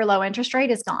a super low interest rate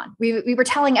is gone. We were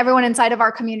telling everyone inside of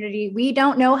our community, we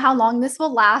don't know how long this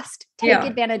will last. Take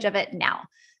advantage of it now.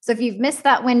 So if you've missed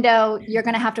that window, you're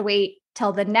going to have to wait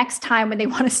till the next time when they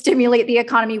want to stimulate the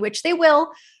economy, which they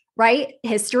will, right?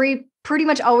 History pretty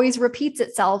much always repeats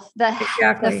itself. The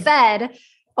Fed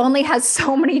only has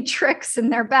so many tricks in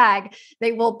their bag.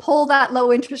 They will pull that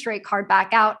low interest rate card back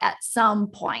out at some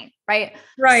point, right?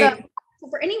 Right. So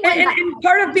for anyone and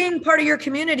part of being part of your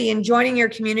community and joining your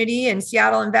community and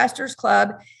Seattle Investors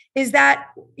Club is that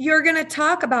you're going to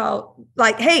talk about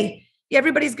like, hey,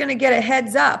 everybody's going to get a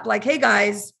heads up. Like, hey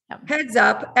guys, heads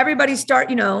up. Everybody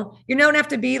start, you don't have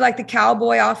to be like the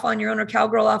cowboy off on your own or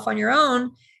cowgirl off on your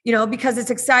own, because it's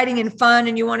exciting and fun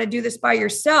and you want to do this by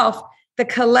yourself. The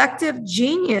collective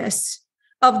genius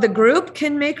of the group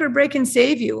can make or break and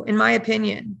save you, in my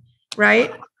opinion.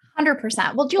 Right?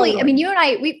 100%. Well, Julie, I mean, you and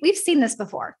I, we've seen this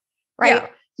before, right? Yeah.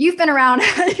 You've been around,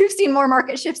 you've seen more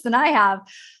market shifts than I have,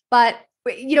 but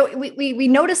we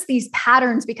notice these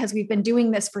patterns because we've been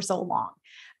doing this for so long.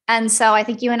 And so I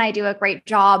think you and I do a great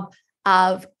job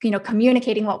of,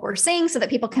 communicating what we're seeing so that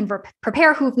people can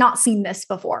prepare who've not seen this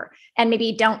before and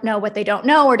maybe don't know what they don't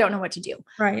know or don't know what to do.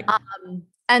 Right.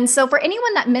 And so for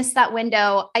anyone that missed that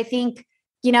window, I think,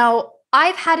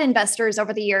 I've had investors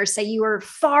over the years say you were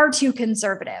far too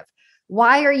conservative.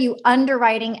 why are you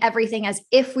underwriting everything as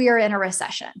if we are in a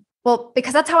recession? Well,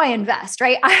 because that's how I invest,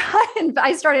 right?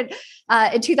 I started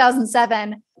in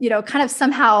 2007, kind of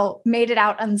somehow made it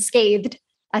out unscathed.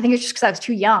 I think it's just because I was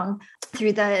too young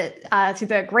through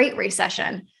the Great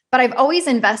Recession. But I've always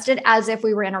invested as if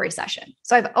we were in a recession.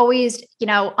 So I've always,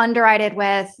 underwritten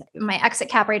with my exit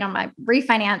cap rate on my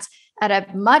refinance at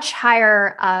a much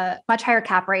higher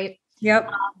cap rate. Yep.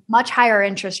 Much higher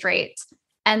interest rates.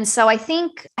 And so I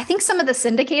think some of the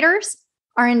syndicators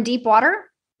are in deep water.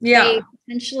 Yeah. They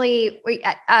potentially,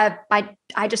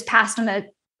 I just passed on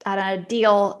a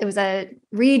deal. It was a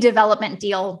redevelopment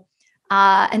deal.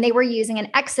 And they were using an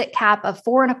exit cap of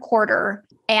 4.25.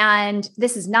 And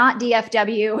this is not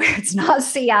DFW. It's not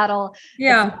Seattle.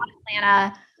 Yeah. It's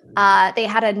not Atlanta. They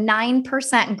had a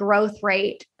 9% growth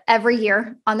rate every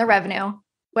year on the revenue,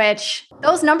 which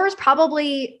those numbers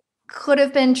probably could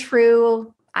have been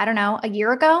true, I don't know, a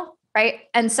year ago, right?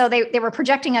 And so they were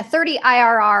projecting a 30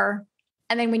 IRR.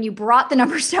 And then when you brought the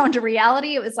numbers down to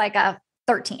reality, it was like a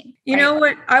 13. You know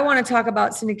what? I want to talk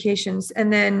about syndications.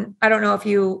 And then I don't know if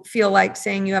you feel like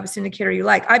saying you have a syndicator you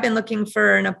like. I've been looking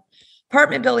for an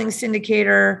apartment building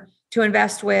syndicator to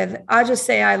invest with. I'll just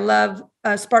say I love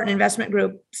Spartan Investment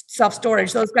Group,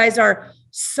 self-storage. Those guys are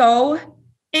so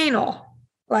anal.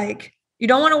 Like, you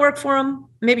don't want to work for them.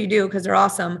 Maybe you do because they're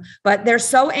awesome, but they're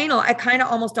so anal. I kind of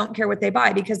almost don't care what they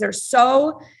buy because they're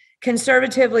so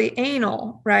conservatively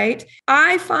anal, right?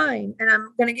 I find, and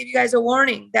I'm going to give you guys a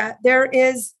warning, that there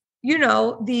is,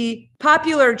 the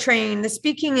popular train, the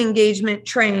speaking engagement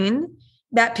train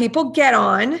that people get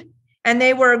on, and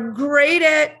they were great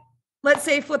at, let's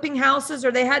say, flipping houses,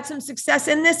 or they had some success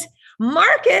in this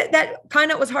market that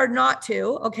kind of was hard not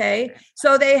to. Okay.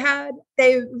 So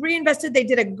they reinvested. They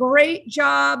did a great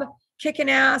job kicking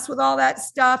ass with all that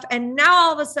stuff. And now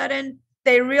all of a sudden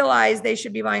they realize they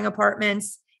should be buying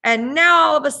apartments. And now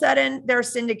all of a sudden they're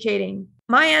syndicating.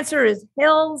 My answer is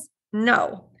hells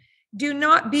no. Do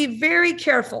not, be very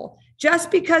careful.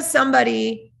 Just because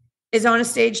somebody is on a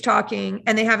stage talking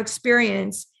and they have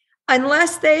experience,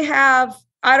 unless they have,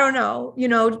 I don't know,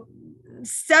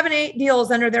 7-8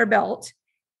 deals under their belt.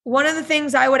 One of the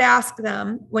things I would ask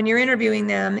them when you're interviewing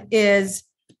them is,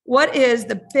 what is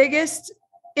the biggest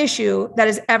issue that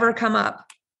has ever come up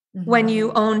when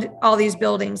you owned all these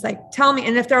buildings? Like, tell me.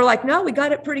 And if they're like, no, we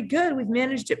got it pretty good, we've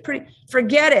managed it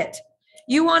forget it.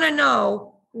 You want to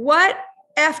know what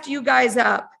effed you guys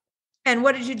up and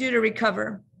what did you do to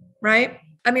recover, right?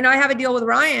 I mean, I have a deal with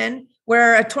Ryan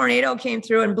where a tornado came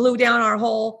through and blew down our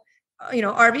whole,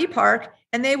 RV park.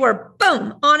 And they were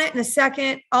boom on it in a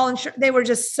second, all insured. They were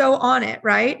just so on it,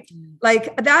 right?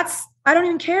 Like I don't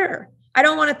even care. I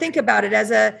don't want to think about it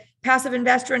as a passive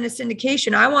investor in a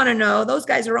syndication. I want to know those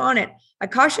guys are on it. I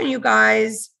caution you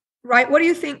guys, right? What do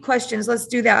you think? Questions. Let's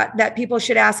do that people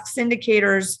should ask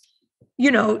syndicators.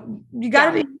 You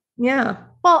got to be, yeah.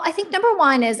 Well, I think number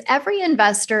one is every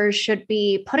investor should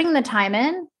be putting the time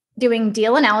in, doing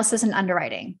deal analysis and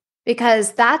underwriting,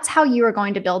 because that's how you are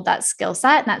going to build that skill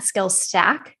set and that skill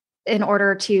stack in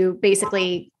order to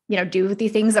basically, do the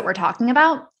things that we're talking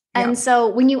about. Yeah. And so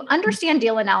when you understand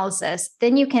deal analysis,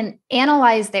 then you can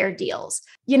analyze their deals.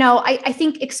 I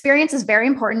think experience is very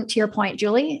important, to your point,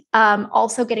 Julie.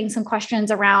 Also getting some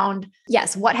questions around,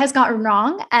 yes, what has gone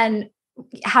wrong and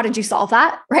how did you solve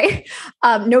that? Right.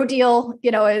 No deal,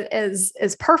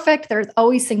 is perfect. There's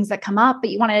always things that come up, but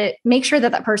you want to make sure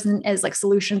that person is like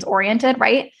solutions oriented,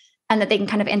 right? And that they can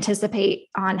kind of anticipate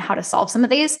on how to solve some of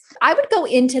these. I would go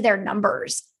into their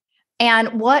numbers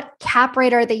and what cap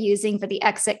rate are they using for the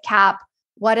exit cap?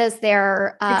 What is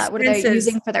their, what are they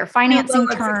using for their financing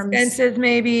terms? Expenses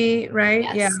maybe, right?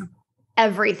 Yes. Yeah.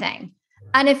 Everything.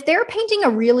 And if they're painting a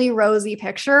really rosy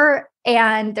picture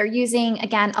and they're using,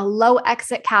 again, a low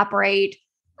exit cap rate,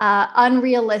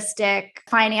 unrealistic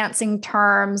financing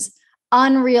terms,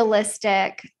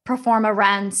 unrealistic pro forma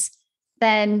rents,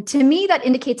 then to me, that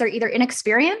indicates they're either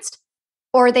inexperienced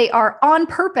or they are on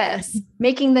purpose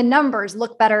making the numbers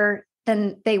look better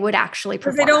than they would actually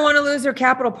perform. Because they don't want to lose their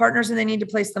capital partners and they need to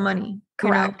place the money.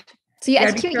 Correct. So you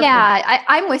execute. Yeah,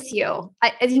 I'm with you.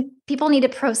 I think people need to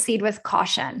proceed with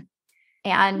caution.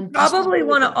 And probably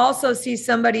want to also see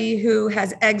somebody who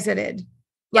has exited,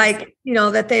 like,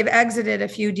 that they've exited a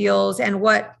few deals and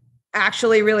what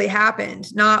actually really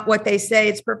happened, not what they say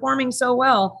it's performing so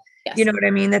well. Yes. You know what I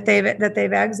mean? That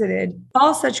they've exited.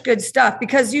 All such good stuff,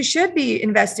 because you should be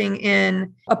investing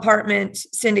in apartment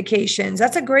syndications.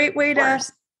 That's a great way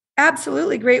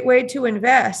absolutely great way to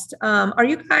invest. Are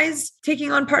you guys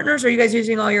taking on partners or are you guys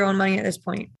using all your own money at this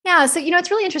point? Yeah. So,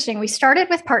 it's really interesting. We started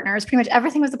with partners. Pretty much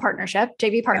everything was a partnership,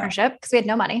 JV partnership, because we had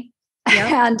no money.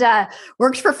 and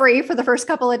worked for free for the first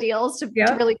couple of deals to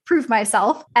really prove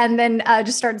myself. And then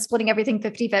just started splitting everything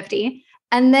 50-50.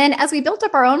 And then as we built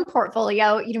up our own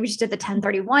portfolio, we just did the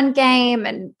 1031 game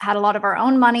and had a lot of our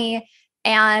own money.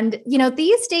 And,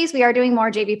 these days we are doing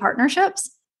more JV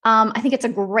partnerships. I think it's a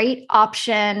great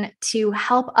option to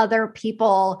help other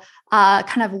people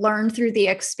kind of learn through the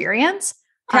experience.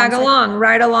 Tag along,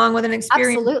 ride along with an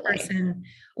experienced absolutely. person.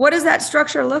 What does that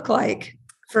structure look like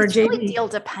for it's JV? Really deal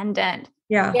dependent.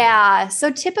 Yeah. Yeah. So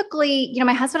typically,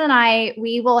 my husband and I,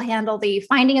 we will handle the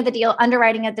finding of the deal,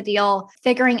 underwriting of the deal,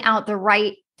 figuring out the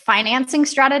right financing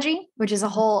strategy, which is a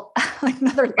whole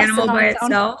another animal by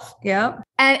itself. Yeah.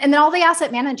 And then all the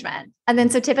asset management. And then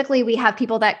so typically we have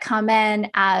people that come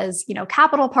in as,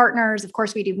 capital partners. Of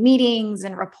course, we do meetings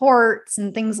and reports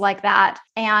and things like that.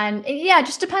 And yeah, it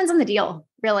just depends on the deal,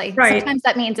 really. Right. Sometimes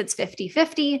that means it's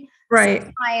 50-50. Right.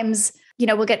 Sometimes,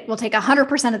 we'll take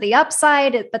 100% of the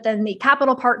upside, but then the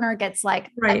capital partner gets like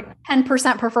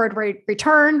 10% preferred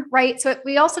return. Right. So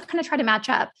we also kind of try to match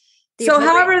up. So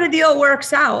however the deal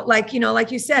works out, like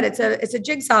you said, it's a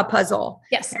jigsaw puzzle.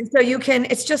 Yes. And so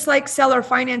it's just like seller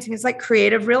financing. It's like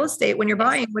creative real estate. When you're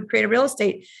buying with creative real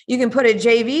estate, you can put a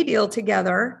JV deal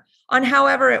together on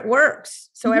however it works.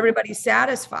 So everybody's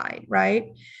satisfied.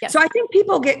 Right. Yes. So I think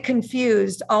people get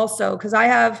confused also, because I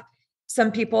have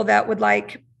some people that would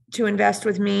like to invest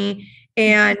with me.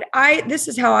 And this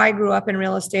is how I grew up in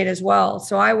real estate as well.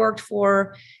 So I worked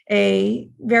for a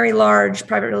very large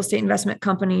private real estate investment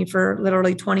company for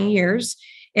literally 20 years.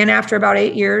 And after about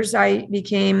 8 years, I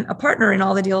became a partner in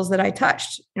all the deals that I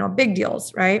touched, big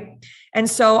deals, right? And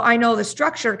so I know the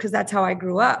structure because that's how I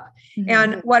grew up. Mm-hmm.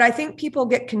 And what I think people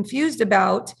get confused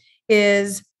about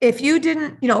is if you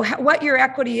didn't, what your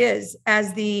equity is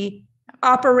as the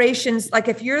operations, like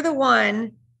if you're the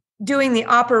one doing the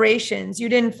operations, you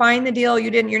didn't find the deal,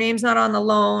 your name's not on the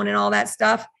loan and all that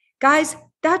stuff. Guys,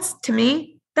 to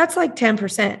me, that's like 10%.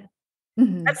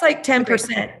 Mm-hmm. That's like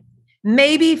 10%,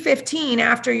 maybe 15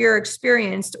 after you're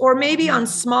experienced, or maybe on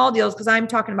small deals. Cause I'm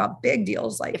talking about big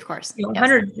deals, like of course,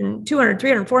 100 and 200,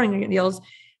 300, 400 deals.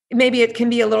 Maybe it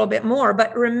can be a little bit more,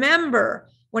 but remember,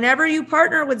 whenever you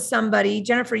partner with somebody,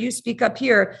 Jennifer, you speak up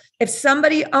here. If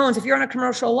you're on a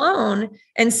commercial loan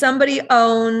and somebody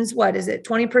owns,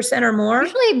 20% or more?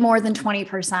 Usually more than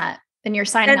 20%, then you're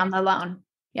signing on the loan.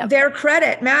 Yep. Their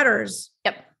credit matters.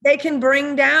 Yep. They can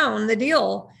bring down the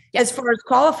deal as far as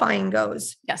qualifying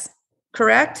goes. Yes.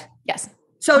 Correct? Yes.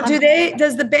 So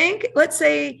does the bank, let's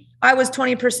say I was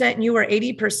 20% and you were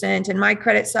 80% and my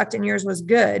credit sucked and yours was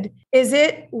good. Is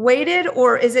it weighted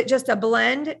or is it just a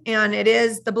blend and it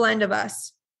is the blend of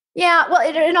us? Yeah. Well,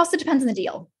 it also depends on the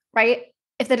deal, right?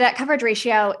 If the debt coverage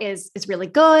ratio is really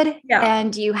good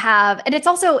and you have, and I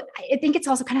think it's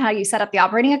also kind of how you set up the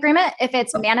operating agreement. If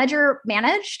it's manager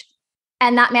managed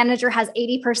and that manager has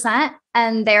 80%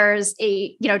 and there's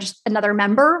just another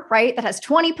member, right, that has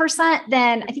 20%,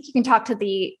 then I think you can talk to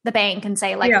the bank and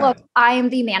say look, I am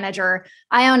the manager.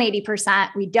 I own 80%.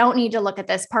 We don't need to look at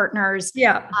this partners.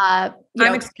 Yeah.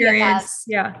 I'm experienced.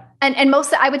 Yeah. And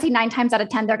I would say 9 times out of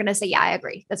 10, they're going to say, yeah, I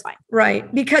agree. That's fine.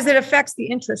 Right. Because it affects the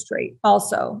interest rate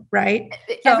also, right?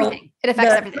 Everything. It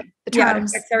affects everything. The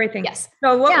terms. It affects everything. Yes.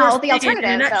 So what the alternative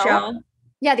in a nutshell,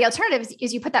 the alternative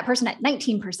is you put that person at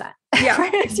 19%. Yeah,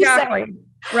 right? Exactly.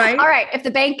 Right. All right. If the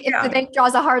bank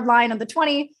draws a hard line on the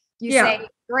 20, you say,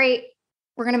 great,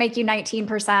 we're going to make you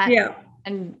 19%. Yeah.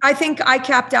 And I think I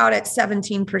capped out at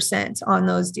 17% on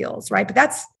those deals. Right. But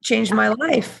that's changed my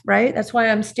life. Right. That's why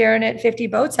I'm staring at 50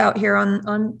 boats out here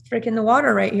on freaking the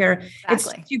water right here.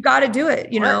 Exactly. You got to do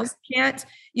it.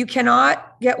 You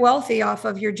cannot get wealthy off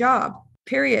of your job,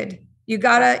 period. You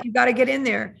gotta get in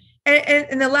there.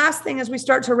 And the last thing as we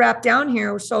start to wrap down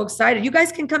here, we're so excited. You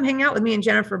guys can come hang out with me and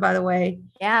Jennifer, by the way.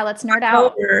 Yeah, let's nerd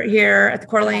out. We're here at the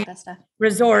Coeur d'Alene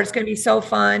Resort. It's going to be so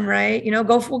fun, right? We'll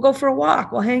go for a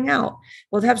walk. We'll hang out.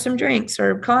 We'll have some drinks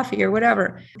or coffee or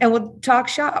whatever, and we'll talk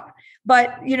shop.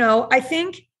 But, I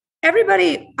think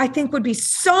everybody, would be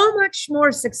so much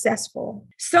more successful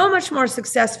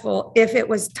if it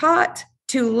was taught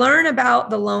to learn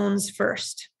about the loans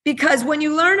first. Because when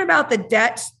you learn about the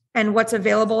debt and what's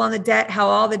available on the debt, how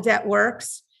all the debt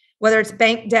works, whether it's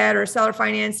bank debt or seller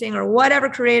financing or whatever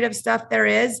creative stuff there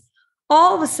is,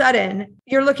 all of a sudden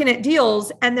you're looking at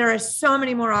deals and there are so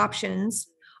many more options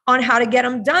on how to get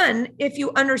them done if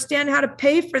you understand how to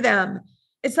pay for them.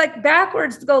 It's like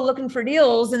backwards to go looking for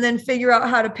deals and then figure out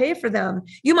how to pay for them.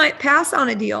 You might pass on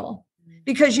a deal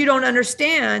because you don't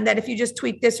understand that if you just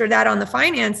tweak this or that on the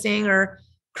financing or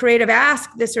creative ask,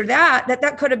 this or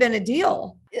that could have been a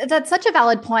deal. That's such a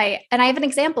valid point. And I have an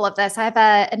example of this. I have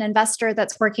an investor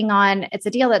that's working on, it's a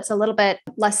deal that's a little bit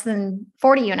less than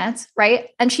 40 units, right?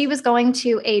 And she was going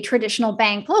to a traditional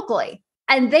bank locally.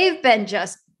 And they've been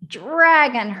just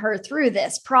dragging her through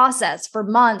this process for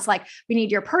months. Like, we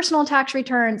need your personal tax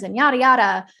returns and yada,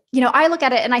 yada. I look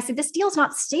at it and I say, this deal's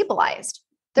not stabilized.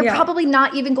 They're probably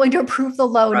not even going to approve the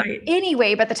loan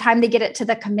anyway, by the time they get it to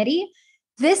the committee.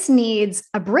 This needs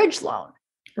a bridge loan.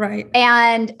 Right.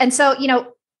 And so,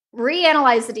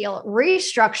 reanalyzed the deal,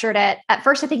 restructured it. At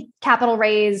first, I think capital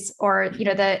raise or,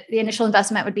 the initial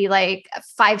investment would be like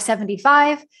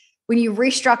 575. When you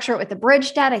restructure it with the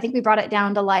bridge debt, I think we brought it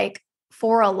down to like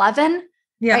 411.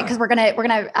 Yeah. Right. Because we're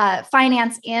gonna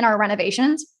finance in our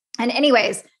renovations. And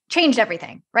anyways, changed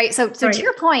everything. Right. So to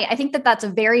your point, I think that's a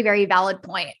very, very valid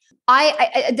point.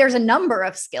 There's a number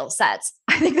of skill sets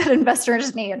I think that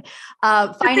investors need.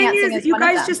 Financing is you one of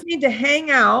guys them. just need to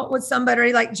hang out with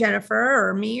somebody like Jennifer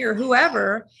or me or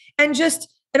whoever, and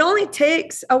it only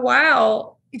takes a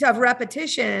while to have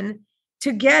repetition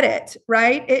to get it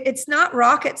right. It's not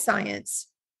rocket science.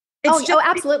 It's just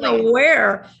absolutely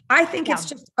aware. I think it's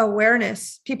just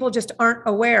awareness. People just aren't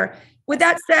aware. With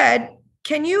that said,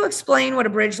 can you explain what a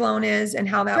bridge loan is and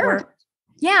how that works?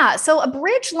 Yeah. So a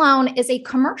bridge loan is a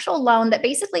commercial loan that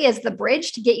basically is the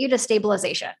bridge to get you to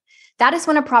stabilization. That is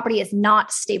when a property is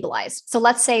not stabilized. So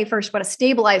let's say first what a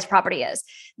stabilized property is.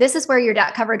 This is where your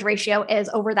debt coverage ratio is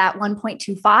over that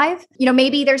 1.25.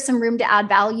 Maybe there's some room to add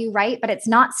value, right? But it's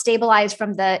not stabilized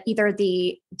from either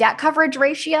the debt coverage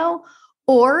ratio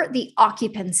or the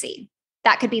occupancy.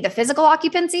 That could be the physical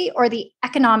occupancy or the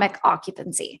economic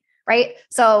occupancy, right?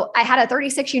 So I had a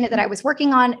 36 unit that I was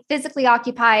working on, physically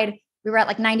occupied. We were at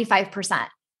like 95%.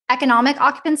 Economic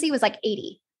occupancy was like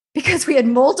 80 because we had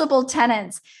multiple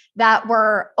tenants that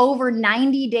were over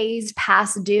 90 days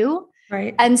past due.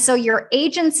 Right. And so your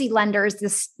agency lenders,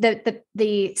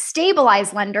 the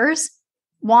stabilized lenders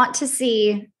want to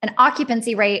see an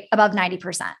occupancy rate above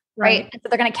 90%. Right. And so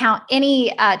they're going to count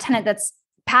any tenant that's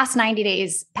past 90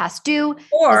 days past due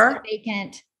or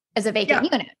as a vacant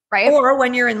unit. Right. Or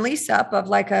when you're in lease up of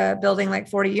like a building, like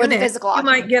 40 units, you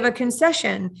might give a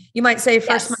concession. You might say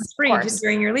first month's free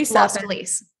during your lease up.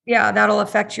 Lease. Yeah. That'll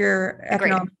affect your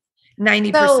economic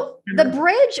 90%. So the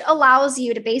bridge allows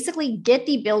you to basically get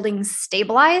the building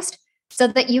stabilized so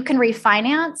that you can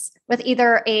refinance with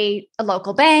either a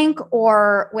local bank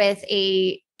or with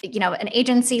an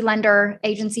agency lender,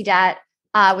 agency debt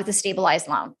with a stabilized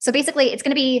loan. So basically it's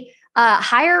going to be a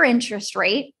higher interest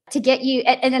rate to get you.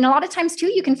 And then a lot of times too,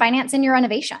 you can finance in your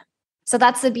renovation. So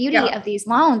that's the beauty of these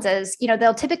loans is,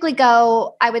 they'll typically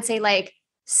go, I would say like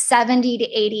 70 to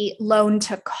 80 loan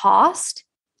to cost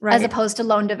as opposed to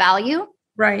loan to value.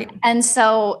 Right. And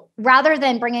so rather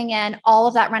than bringing in all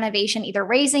of that renovation, either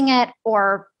raising it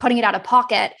or putting it out of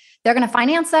pocket, they're going to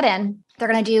finance that in. They're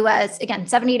going to do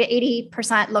 70 to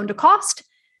 80% loan to cost.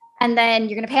 And then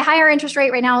you're going to pay a higher interest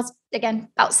rate. Right now, it's again,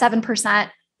 about 7%.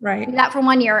 Right. Do that for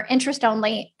 1 year, interest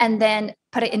only, and then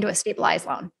put it into a stabilized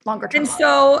loan, longer term.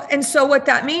 And so what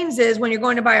that means is when you're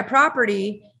going to buy a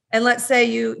property, and let's say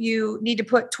you need to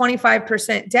put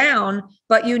 25% down,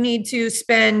 but you need to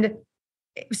spend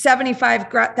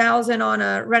 75,000 on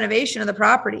a renovation of the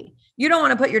property. You don't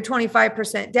want to put your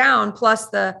 25% down plus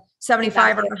the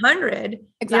 75 or 100.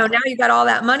 Exactly. Now you got all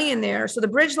that money in there. So the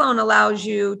bridge loan allows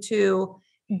you to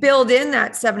build in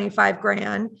that 75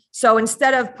 grand. So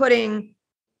instead of putting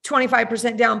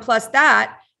 25% down plus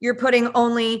that, you're putting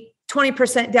only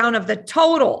 20% down of the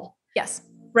total. Yes.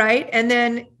 Right. And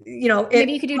then,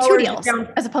 maybe you could do 2 deals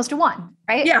as opposed to 1,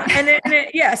 right?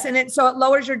 Yeah. So it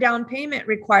lowers your down payment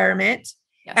requirement.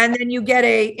 Yes. And then you get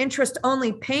a interest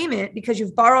only payment because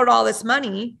you've borrowed all this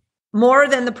money more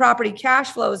than the property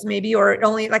cash flows maybe, or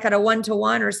only like at a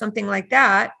 1-to-1 or something like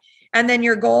that. And then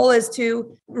your goal is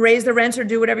to raise the rents or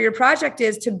do whatever your project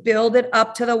is to build it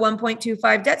up to the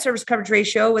 1.25 debt service coverage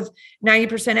ratio with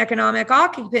 90% economic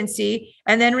occupancy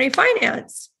and then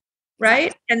refinance, right?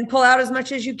 Exactly. And pull out as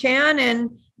much as you can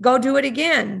and go do it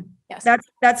again. Yes.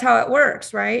 That's how it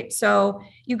works, right? So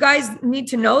you guys need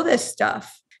to know this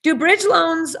stuff. Do bridge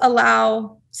loans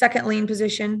allow second lien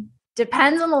position?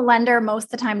 Depends on the lender. Most of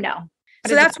the time, no.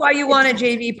 So that's why you want a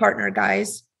JV partner,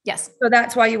 guys. Yes. So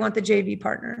that's why you want the JV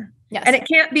partner. Yes. And it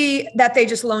can't be that they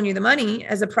just loan you the money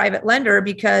as a private lender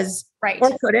because,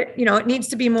 or could it, it needs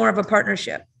to be more of a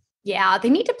partnership. Yeah. They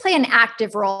need to play an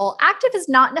active role. Active is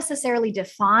not necessarily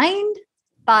defined,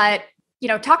 but,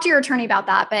 talk to your attorney about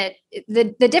that. But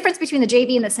the difference between the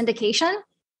JV and the syndication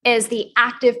is the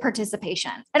active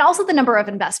participation and also the number of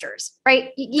investors, right?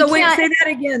 So wait, say that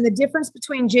again. The difference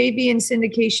between JV and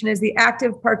syndication is the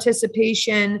active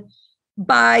participation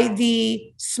by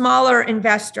the smaller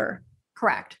investor.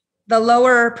 Correct. The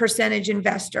lower percentage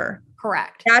investor.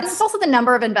 Correct. And it's also the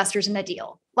number of investors in the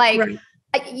deal. Like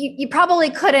you probably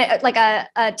couldn't, like a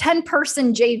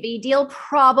 10-person JV deal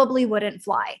probably wouldn't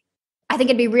fly. I think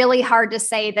it'd be really hard to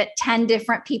say that 10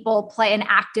 different people play an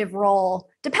active role,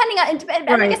 depending on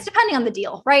the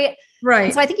deal, right? Right.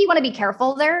 And so I think you want to be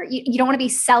careful there. You don't want to be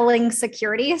selling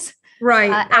securities,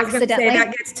 right? Accidentally.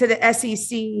 That gets to the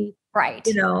SEC, right?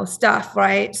 Stuff,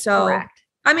 right? So, correct.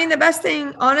 I mean, the best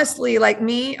thing, honestly, like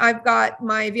me, I've got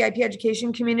my VIP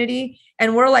education community,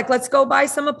 and we're like, let's go buy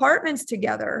some apartments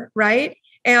together, right?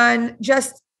 And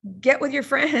just get with your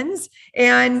friends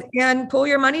and pull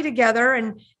your money together.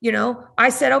 And, I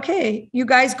said, okay, you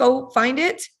guys go find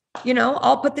it.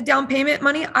 I'll put the down payment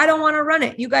money. I don't want to run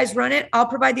it. You guys run it. I'll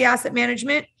provide the asset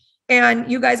management,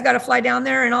 and you guys got to fly down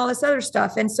there and all this other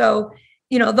stuff. And so,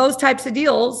 those types of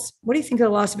deals. What do you think of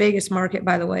the Las Vegas market,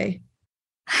 by the way?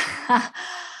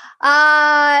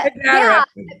 Yeah,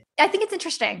 I think it's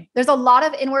interesting. There's a lot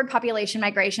of inward population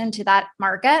migration to that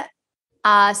market.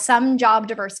 Some job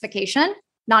diversification,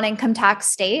 non-income tax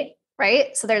state,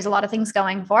 right? So there's a lot of things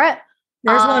going for it.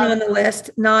 There's one on the list,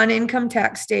 non-income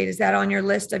tax state. Is that on your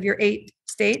list of your 8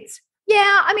 states?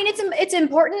 Yeah. I mean, it's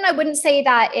important. I wouldn't say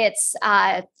that it's,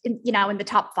 in the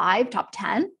top 5, top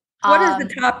 10. What is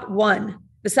the top 1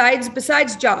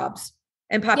 besides jobs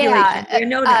and population? Yeah, I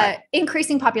know that.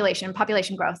 Increasing population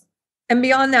growth. And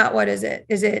beyond that, what is it?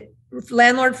 Is it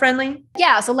landlord friendly?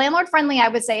 Yeah. So landlord friendly, I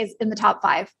would say, is in the top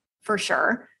 5 for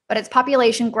sure, but it's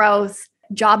population growth,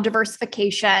 job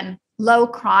diversification, low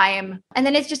crime. And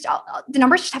then it's just, the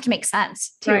numbers just have to make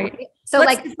sense too. Right. So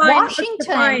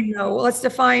Washington. Let's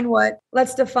define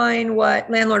what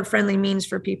landlord friendly means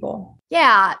for people.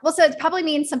 Yeah. Well, so it probably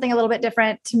means something a little bit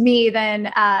different to me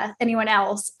than anyone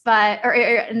else, or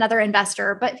another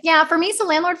investor. But yeah, for me, so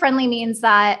landlord friendly means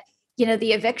that,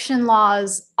 the eviction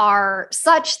laws are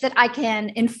such that I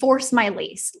can enforce my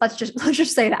lease. Let's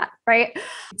just say that, right?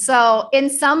 So in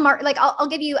some I'll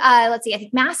give you, let's see, I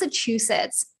think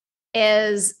Massachusetts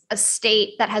is a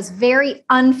state that has very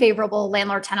unfavorable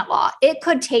landlord tenant law. It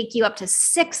could take you up to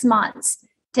 6 months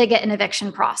to get an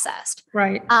eviction processed.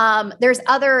 Right. There's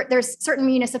certain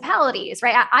municipalities,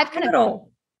 right? I've kind of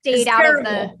stayed out of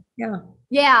the,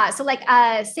 yeah. So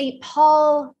St.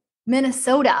 Paul,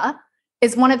 Minnesota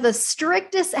has one of the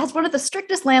strictest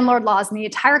landlord laws in the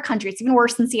entire country. It's even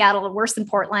worse than Seattle and worse than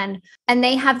Portland. And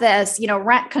they have this,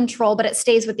 rent control, but it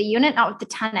stays with the unit, not with the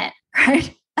tenant.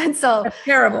 Right. And so that's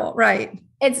terrible. Right.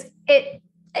 It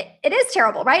is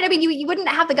terrible, right? I mean, you wouldn't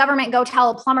have the government go tell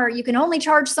a plumber, you can only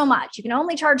charge so much. You can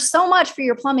only charge so much for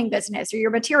your plumbing business or your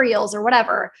materials or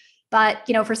whatever. But,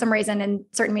 for some reason in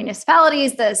certain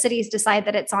municipalities, the cities decide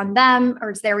that it's on them or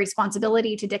it's their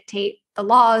responsibility to dictate the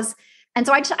laws. And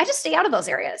so I just stay out of those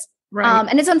areas. Right.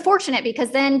 And it's unfortunate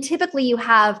because then typically you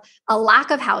have a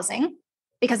lack of housing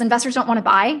because investors don't want to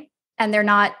buy and they're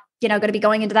not, going to be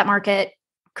going into that market,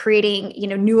 creating,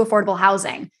 new affordable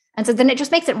housing. And so then it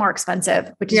just makes it more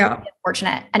expensive, which is really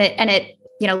unfortunate. And it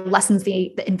lessens the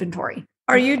inventory.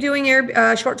 Are you doing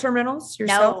your short-term rentals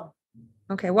yourself?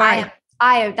 No. Okay. Why?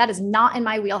 That is not in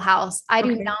my wheelhouse. I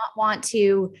do not want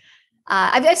to,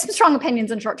 I have some strong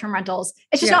opinions on short-term rentals.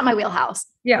 It's just not my wheelhouse.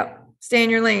 Yeah. Stay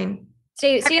in your lane.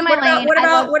 Stay in my lane.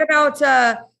 What about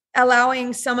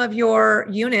allowing some of your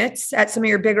units at some of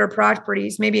your bigger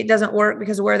properties? Maybe it doesn't work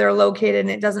because of where they're located and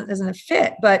it doesn't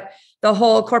fit, but the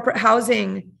whole corporate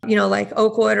housing, like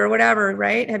Oakwood or whatever,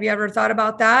 right? Have you ever thought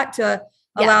about that to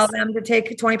allow them to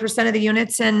take 20% of the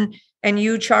units and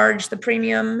you charge the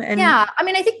premium? And yeah, I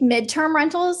mean, I think midterm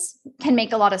rentals can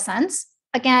make a lot of sense.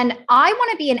 Again, I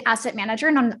want to be an asset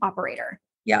manager, not an operator.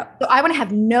 Yeah. So I want to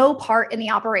have no part in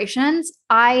the operations.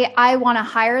 I want to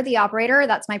hire the operator.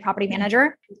 That's my property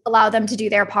manager, allow them to do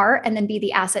their part and then be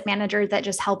the asset manager that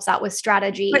just helps out with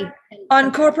strategy. But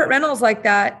on corporate rentals like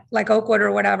that, like Oakwood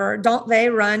or whatever, don't they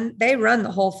run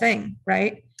the whole thing,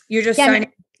 right? You're just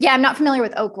signing. I'm not familiar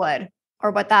with Oakwood or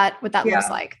what that looks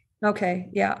like. Okay.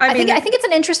 Yeah. I think it's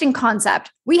an interesting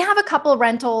concept. We have a couple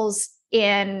rentals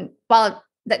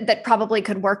that probably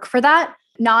could work for that.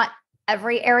 Not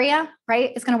every area,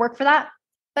 right, is going to work for that.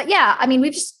 But yeah, I mean,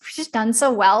 we've just done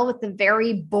so well with the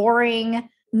very boring,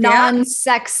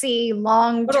 non-sexy,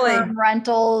 long-term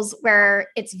rentals where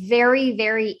it's very,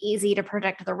 very easy to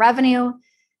predict the revenue,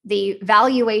 the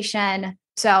valuation.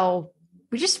 So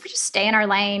we just stay in our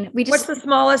lane. What's the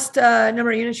smallest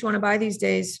number of units you want to buy these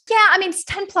days? Yeah, I mean, it's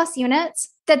 10 plus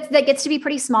units. that gets to be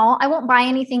pretty small. I won't buy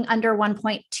anything under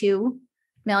 1.2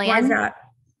 million. Why is that?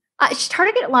 It's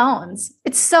target loans.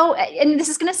 It's so, and this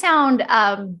is going to sound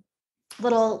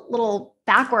little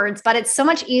backwards, but it's so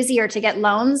much easier to get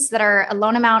loans that are a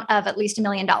loan amount of at least $1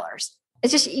 million.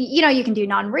 It's just, you can do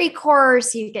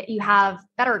non-recourse. You have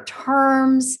better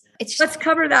terms. Let's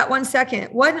cover that 1 second.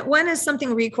 When is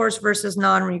something recourse versus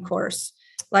non-recourse?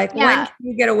 Like when can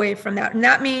you get away from that? And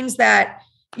that means that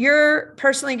you're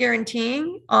personally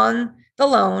guaranteeing on the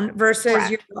loan versus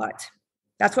your what?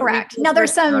 That's what. Correct. Now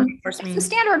there's some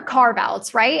standard carve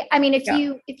outs, right? I mean, if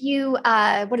you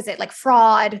what is it, like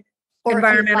fraud or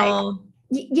environmental?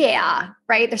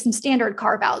 Right. There's some standard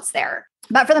carve outs there.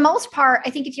 But for the most part, I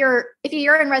think if you're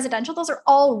in residential, those are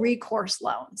all recourse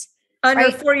loans.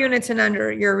 Under 4 units and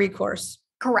under, your recourse.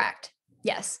 Correct.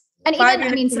 Yes. And even,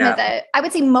 I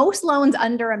would say most loans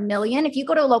under $1 million, if you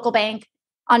go to a local bank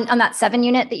on that 7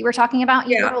 unit that you were talking about,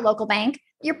 you go to a local bank,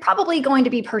 you're probably going to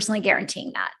be personally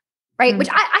guaranteeing that. Right. Mm-hmm. Which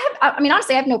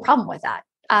honestly, I have no problem with that.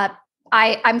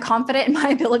 I'm confident in my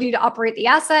ability to operate the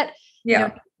asset.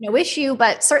 Yeah. No issue,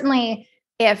 but certainly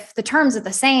if the terms are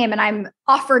the same and I'm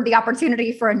offered the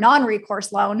opportunity for a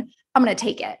non-recourse loan, I'm going to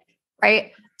take it.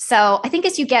 Right. So I think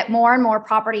as you get more and more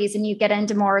properties and you get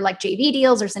into more like JV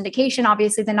deals or syndication,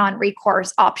 obviously the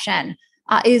non-recourse option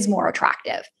is more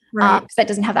attractive because that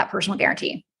doesn't have that personal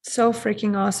guarantee. So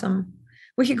freaking awesome.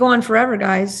 We could go on forever,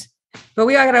 guys, but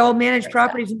we got to all manage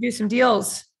properties and do some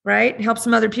deals, right? And help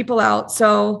some other people out.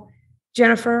 So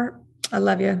Jennifer, I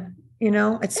love you.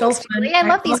 It's so fun. Julie. I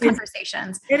love these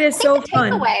conversations. It is so fun.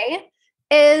 The takeaway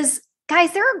is,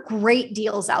 guys, there are great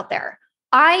deals out there.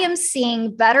 I am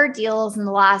seeing better deals in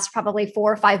the last probably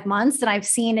 4 or 5 months than I've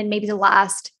seen in maybe the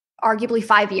last arguably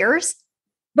 5 years.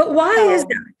 But why is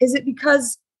that? Is it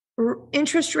because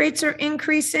interest rates are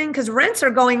increasing? Because rents are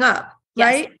going up,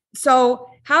 right? So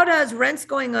how does rents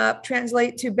going up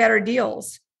translate to better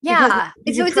deals? Yeah,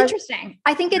 it's interesting.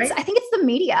 I think it's the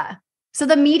media. So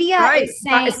the media is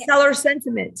saying seller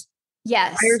sentiment.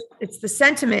 Yes. It's the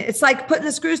sentiment. It's like putting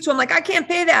the screws to them. Like, I can't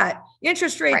pay that.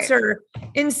 Interest rates are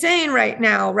insane right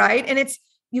now. Right. And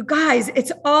you guys,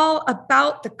 it's all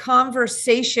about the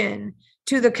conversation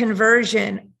to the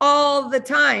conversion all the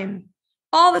time,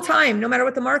 no matter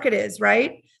what the market is.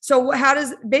 Right. So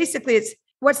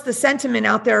what's the sentiment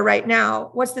out there right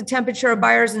now? What's the temperature of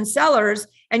buyers and sellers?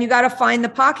 And you got to find the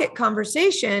pocket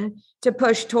conversation to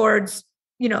push towards,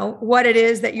 what it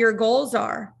is that your goals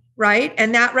are. Right.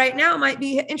 And that right now might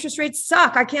be interest rates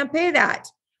suck. I can't pay that.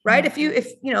 Right.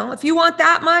 Mm-hmm. If you want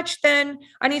that much, then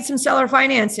I need some seller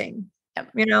financing,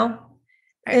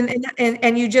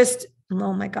 and you just,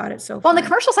 oh my God, it's so fun. Well, on the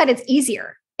commercial side, it's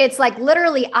easier. It's like,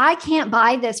 literally, I can't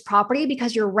buy this property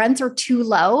because your rents are too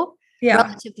low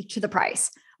relative to the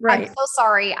price. Right. I'm so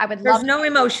sorry. There's no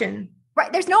emotion.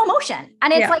 Right. There's no emotion.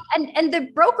 And it's like, and the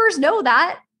brokers know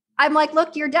that. I'm like,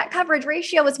 look, your debt coverage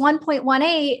ratio is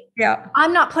 1.18. Yeah.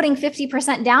 I'm not putting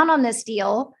 50% down on this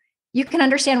deal. You can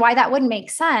understand why that wouldn't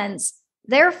make sense.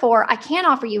 Therefore, I can't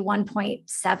offer you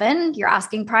 1.7, your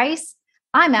asking price.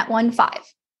 I'm at 1.5.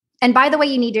 And by the way,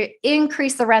 you need to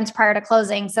increase the rents prior to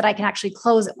closing so that I can actually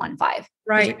close at 1.5.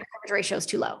 Right. Your coverage ratio is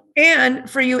too low. And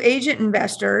for you agent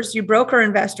investors, you broker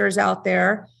investors out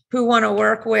there who want to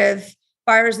work with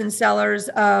buyers and sellers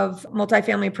of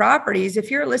multifamily properties.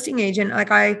 If you're a listing agent, like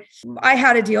I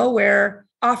had a deal where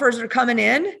offers are coming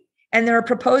in and they're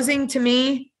proposing to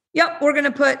me, yep, we're going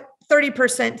to put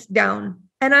 30% down.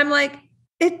 And I'm like,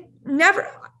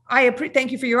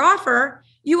 thank you for your offer.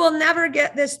 You will never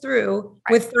get this through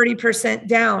with 30%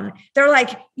 down. They're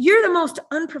like, you're the most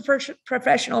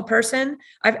unprofessional person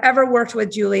I've ever worked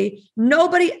with, Julie.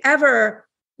 Nobody ever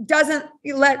doesn't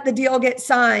let the deal get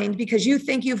signed because you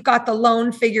think you've got the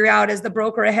loan figured out as the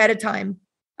broker ahead of time.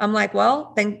 I'm like,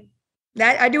 well, then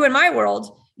that I do in my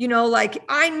world,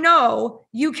 I know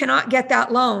you cannot get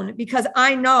that loan because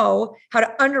I know how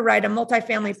to underwrite a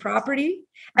multifamily property.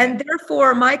 Right. And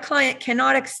therefore my client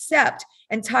cannot accept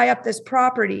and tie up this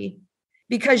property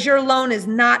because your loan is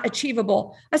not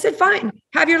achievable. I said, fine,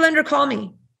 have your lender call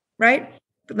me, right?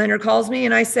 The lender calls me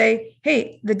and I say,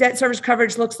 hey, the debt service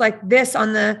coverage looks like this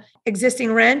on the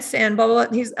existing rents and blah, blah,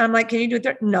 blah. I'm like, can you do it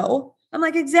there? No. I'm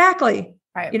like, exactly.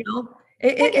 Right.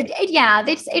 They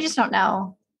just don't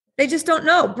know. They just don't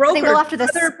know. Brokers, after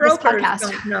this podcast.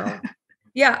 Don't know.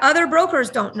 Yeah. Other brokers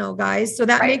don't know, guys. So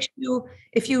that makes you,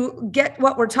 if you get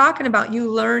what we're talking about,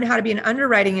 you learn how to be an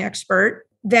underwriting expert,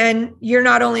 then you're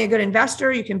not only a good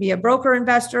investor, you can be a broker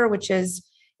investor, which is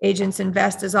Agents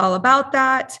Invest is all about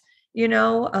that. We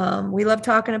love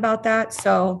talking about that.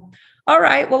 So, all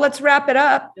right, well, let's wrap it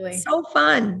up. Really? So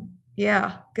fun.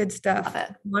 Yeah. Good stuff. Love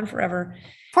it. One forever.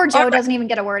 Poor Joe doesn't even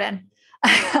get a word in.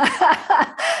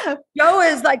 Joe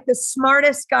is like the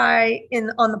smartest guy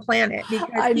on the planet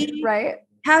because he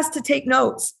has to take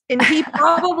notes, and he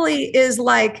probably is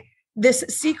like this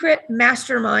secret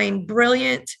mastermind,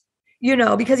 brilliant,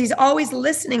 because he's always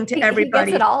listening to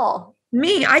everybody. He gets it all.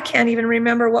 Me, I can't even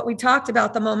remember what we talked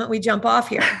about the moment we jump off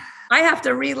here. I have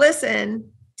to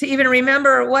re-listen to even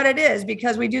remember what it is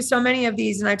because we do so many of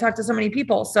these and I talk to so many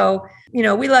people. So,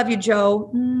 we love you,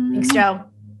 Joe. Thanks, Joe.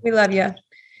 We love you.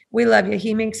 We love you.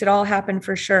 He makes it all happen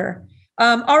for sure.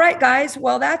 All right, guys.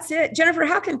 Well, that's it. Jennifer,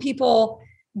 how can people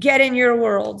get in your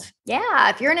world? Yeah.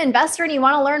 If you're an investor and you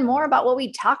want to learn more about what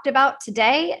we talked about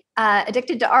today,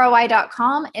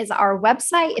 addictedtoroi.com is our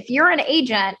website. If you're an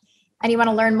agent and you want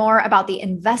to learn more about the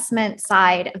investment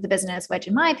side of the business, which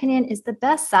in my opinion is the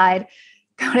best side,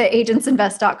 go to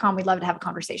agentsinvest.com. We'd love to have a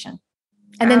conversation.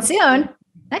 And then soon,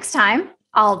 next time,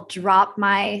 I'll drop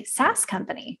my SaaS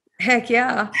company. Heck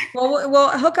yeah.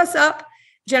 Well, hook us up,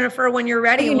 Jennifer, when you're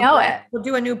ready. We'll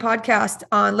do a new podcast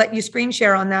on, let you screen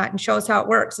share on that and show us how it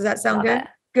works. Does that sound good?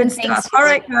 Good stuff. All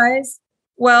right, guys.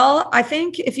 Well, I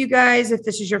think if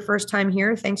this is your first time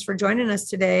here, thanks for joining us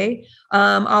today.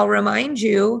 I'll remind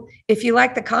you, if you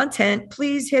like the content,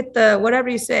 please hit the, whatever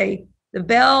you say, the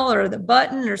bell or the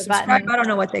button or subscribe. I don't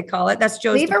know what they call it. That's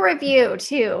Joe's. Leave a review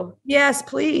too. Yes,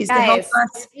 please. Guys, to help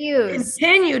us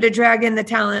continue to drag in the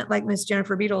talent like Miss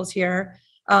Jennifer Beadles here.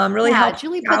 Really help.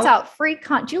 Julie puts out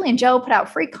Julie and Joe put out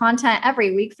free content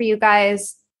every week for you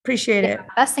guys. Appreciate it. The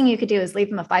best thing you could do is leave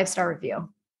them a 5-star review.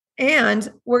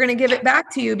 And we're going to give it back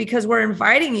to you because we're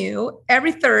inviting you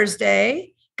every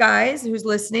Thursday, guys, who's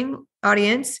listening,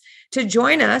 audience, to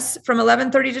join us from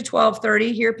 11:30 to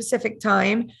 12:30 here Pacific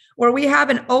time, where we have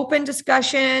an open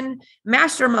discussion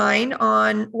mastermind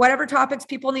on whatever topics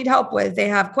people need help with. They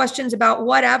have questions about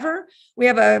whatever. We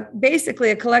have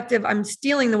basically a collective, I'm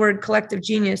stealing the word collective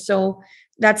genius, so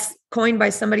that's coined by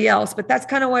somebody else, but that's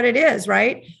kind of what it is,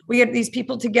 right? We get these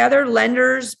people together,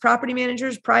 lenders, property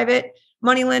managers, private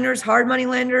money lenders, hard money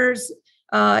lenders,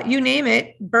 you name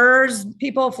it, BRRRRs,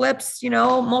 people, flips,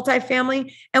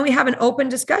 multifamily. And we have an open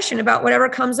discussion about whatever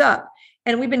comes up.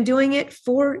 And we've been doing it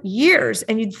for years.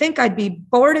 And you'd think I'd be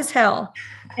bored as hell.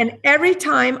 And every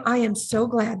time I am so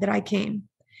glad that I came.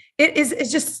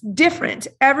 It's just different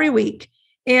every week.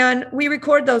 And we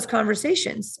record those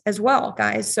conversations as well,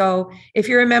 guys. So if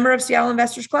you're a member of Seattle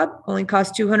Investors Club, only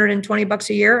costs $220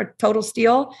 a year, a total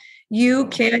steal, you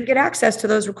can get access to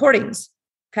those recordings.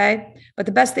 Okay. But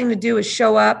the best thing to do is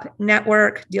show up,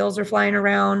 network, deals are flying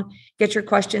around, get your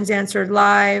questions answered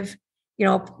live,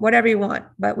 whatever you want.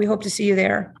 But we hope to see you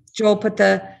there. Joel put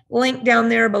the link down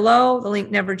there below. The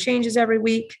link never changes every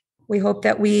week. We hope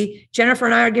that Jennifer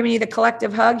and I are giving you the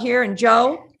collective hug here, and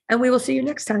Joe, and we will see you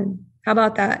next time. How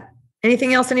about that?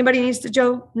 Anything else anybody needs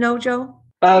to know, Joe?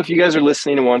 If you guys are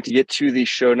listening and want to get to the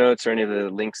show notes or any of the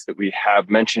links that we have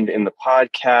mentioned in the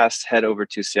podcast, head over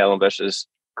to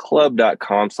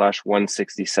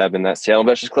SeattleInvestorsClub.com/167. That's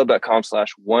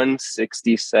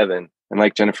SeattleInvestorsClub.com/167. And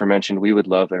like Jennifer mentioned, we would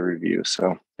love a review.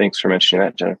 So thanks for mentioning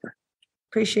that, Jennifer.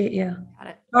 Appreciate you. Got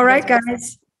it. All right,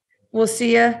 guys. We'll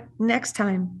see you next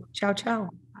time. Ciao, ciao.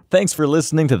 Thanks for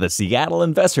listening to the Seattle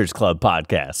Investors Club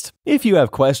podcast. If you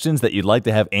have questions that you'd like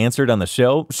to have answered on the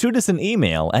show, shoot us an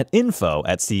email at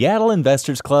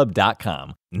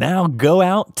info@SeattleInvestorsClub.com. Now go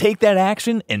out, take that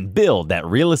action, and build that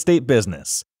real estate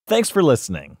business. Thanks for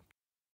listening.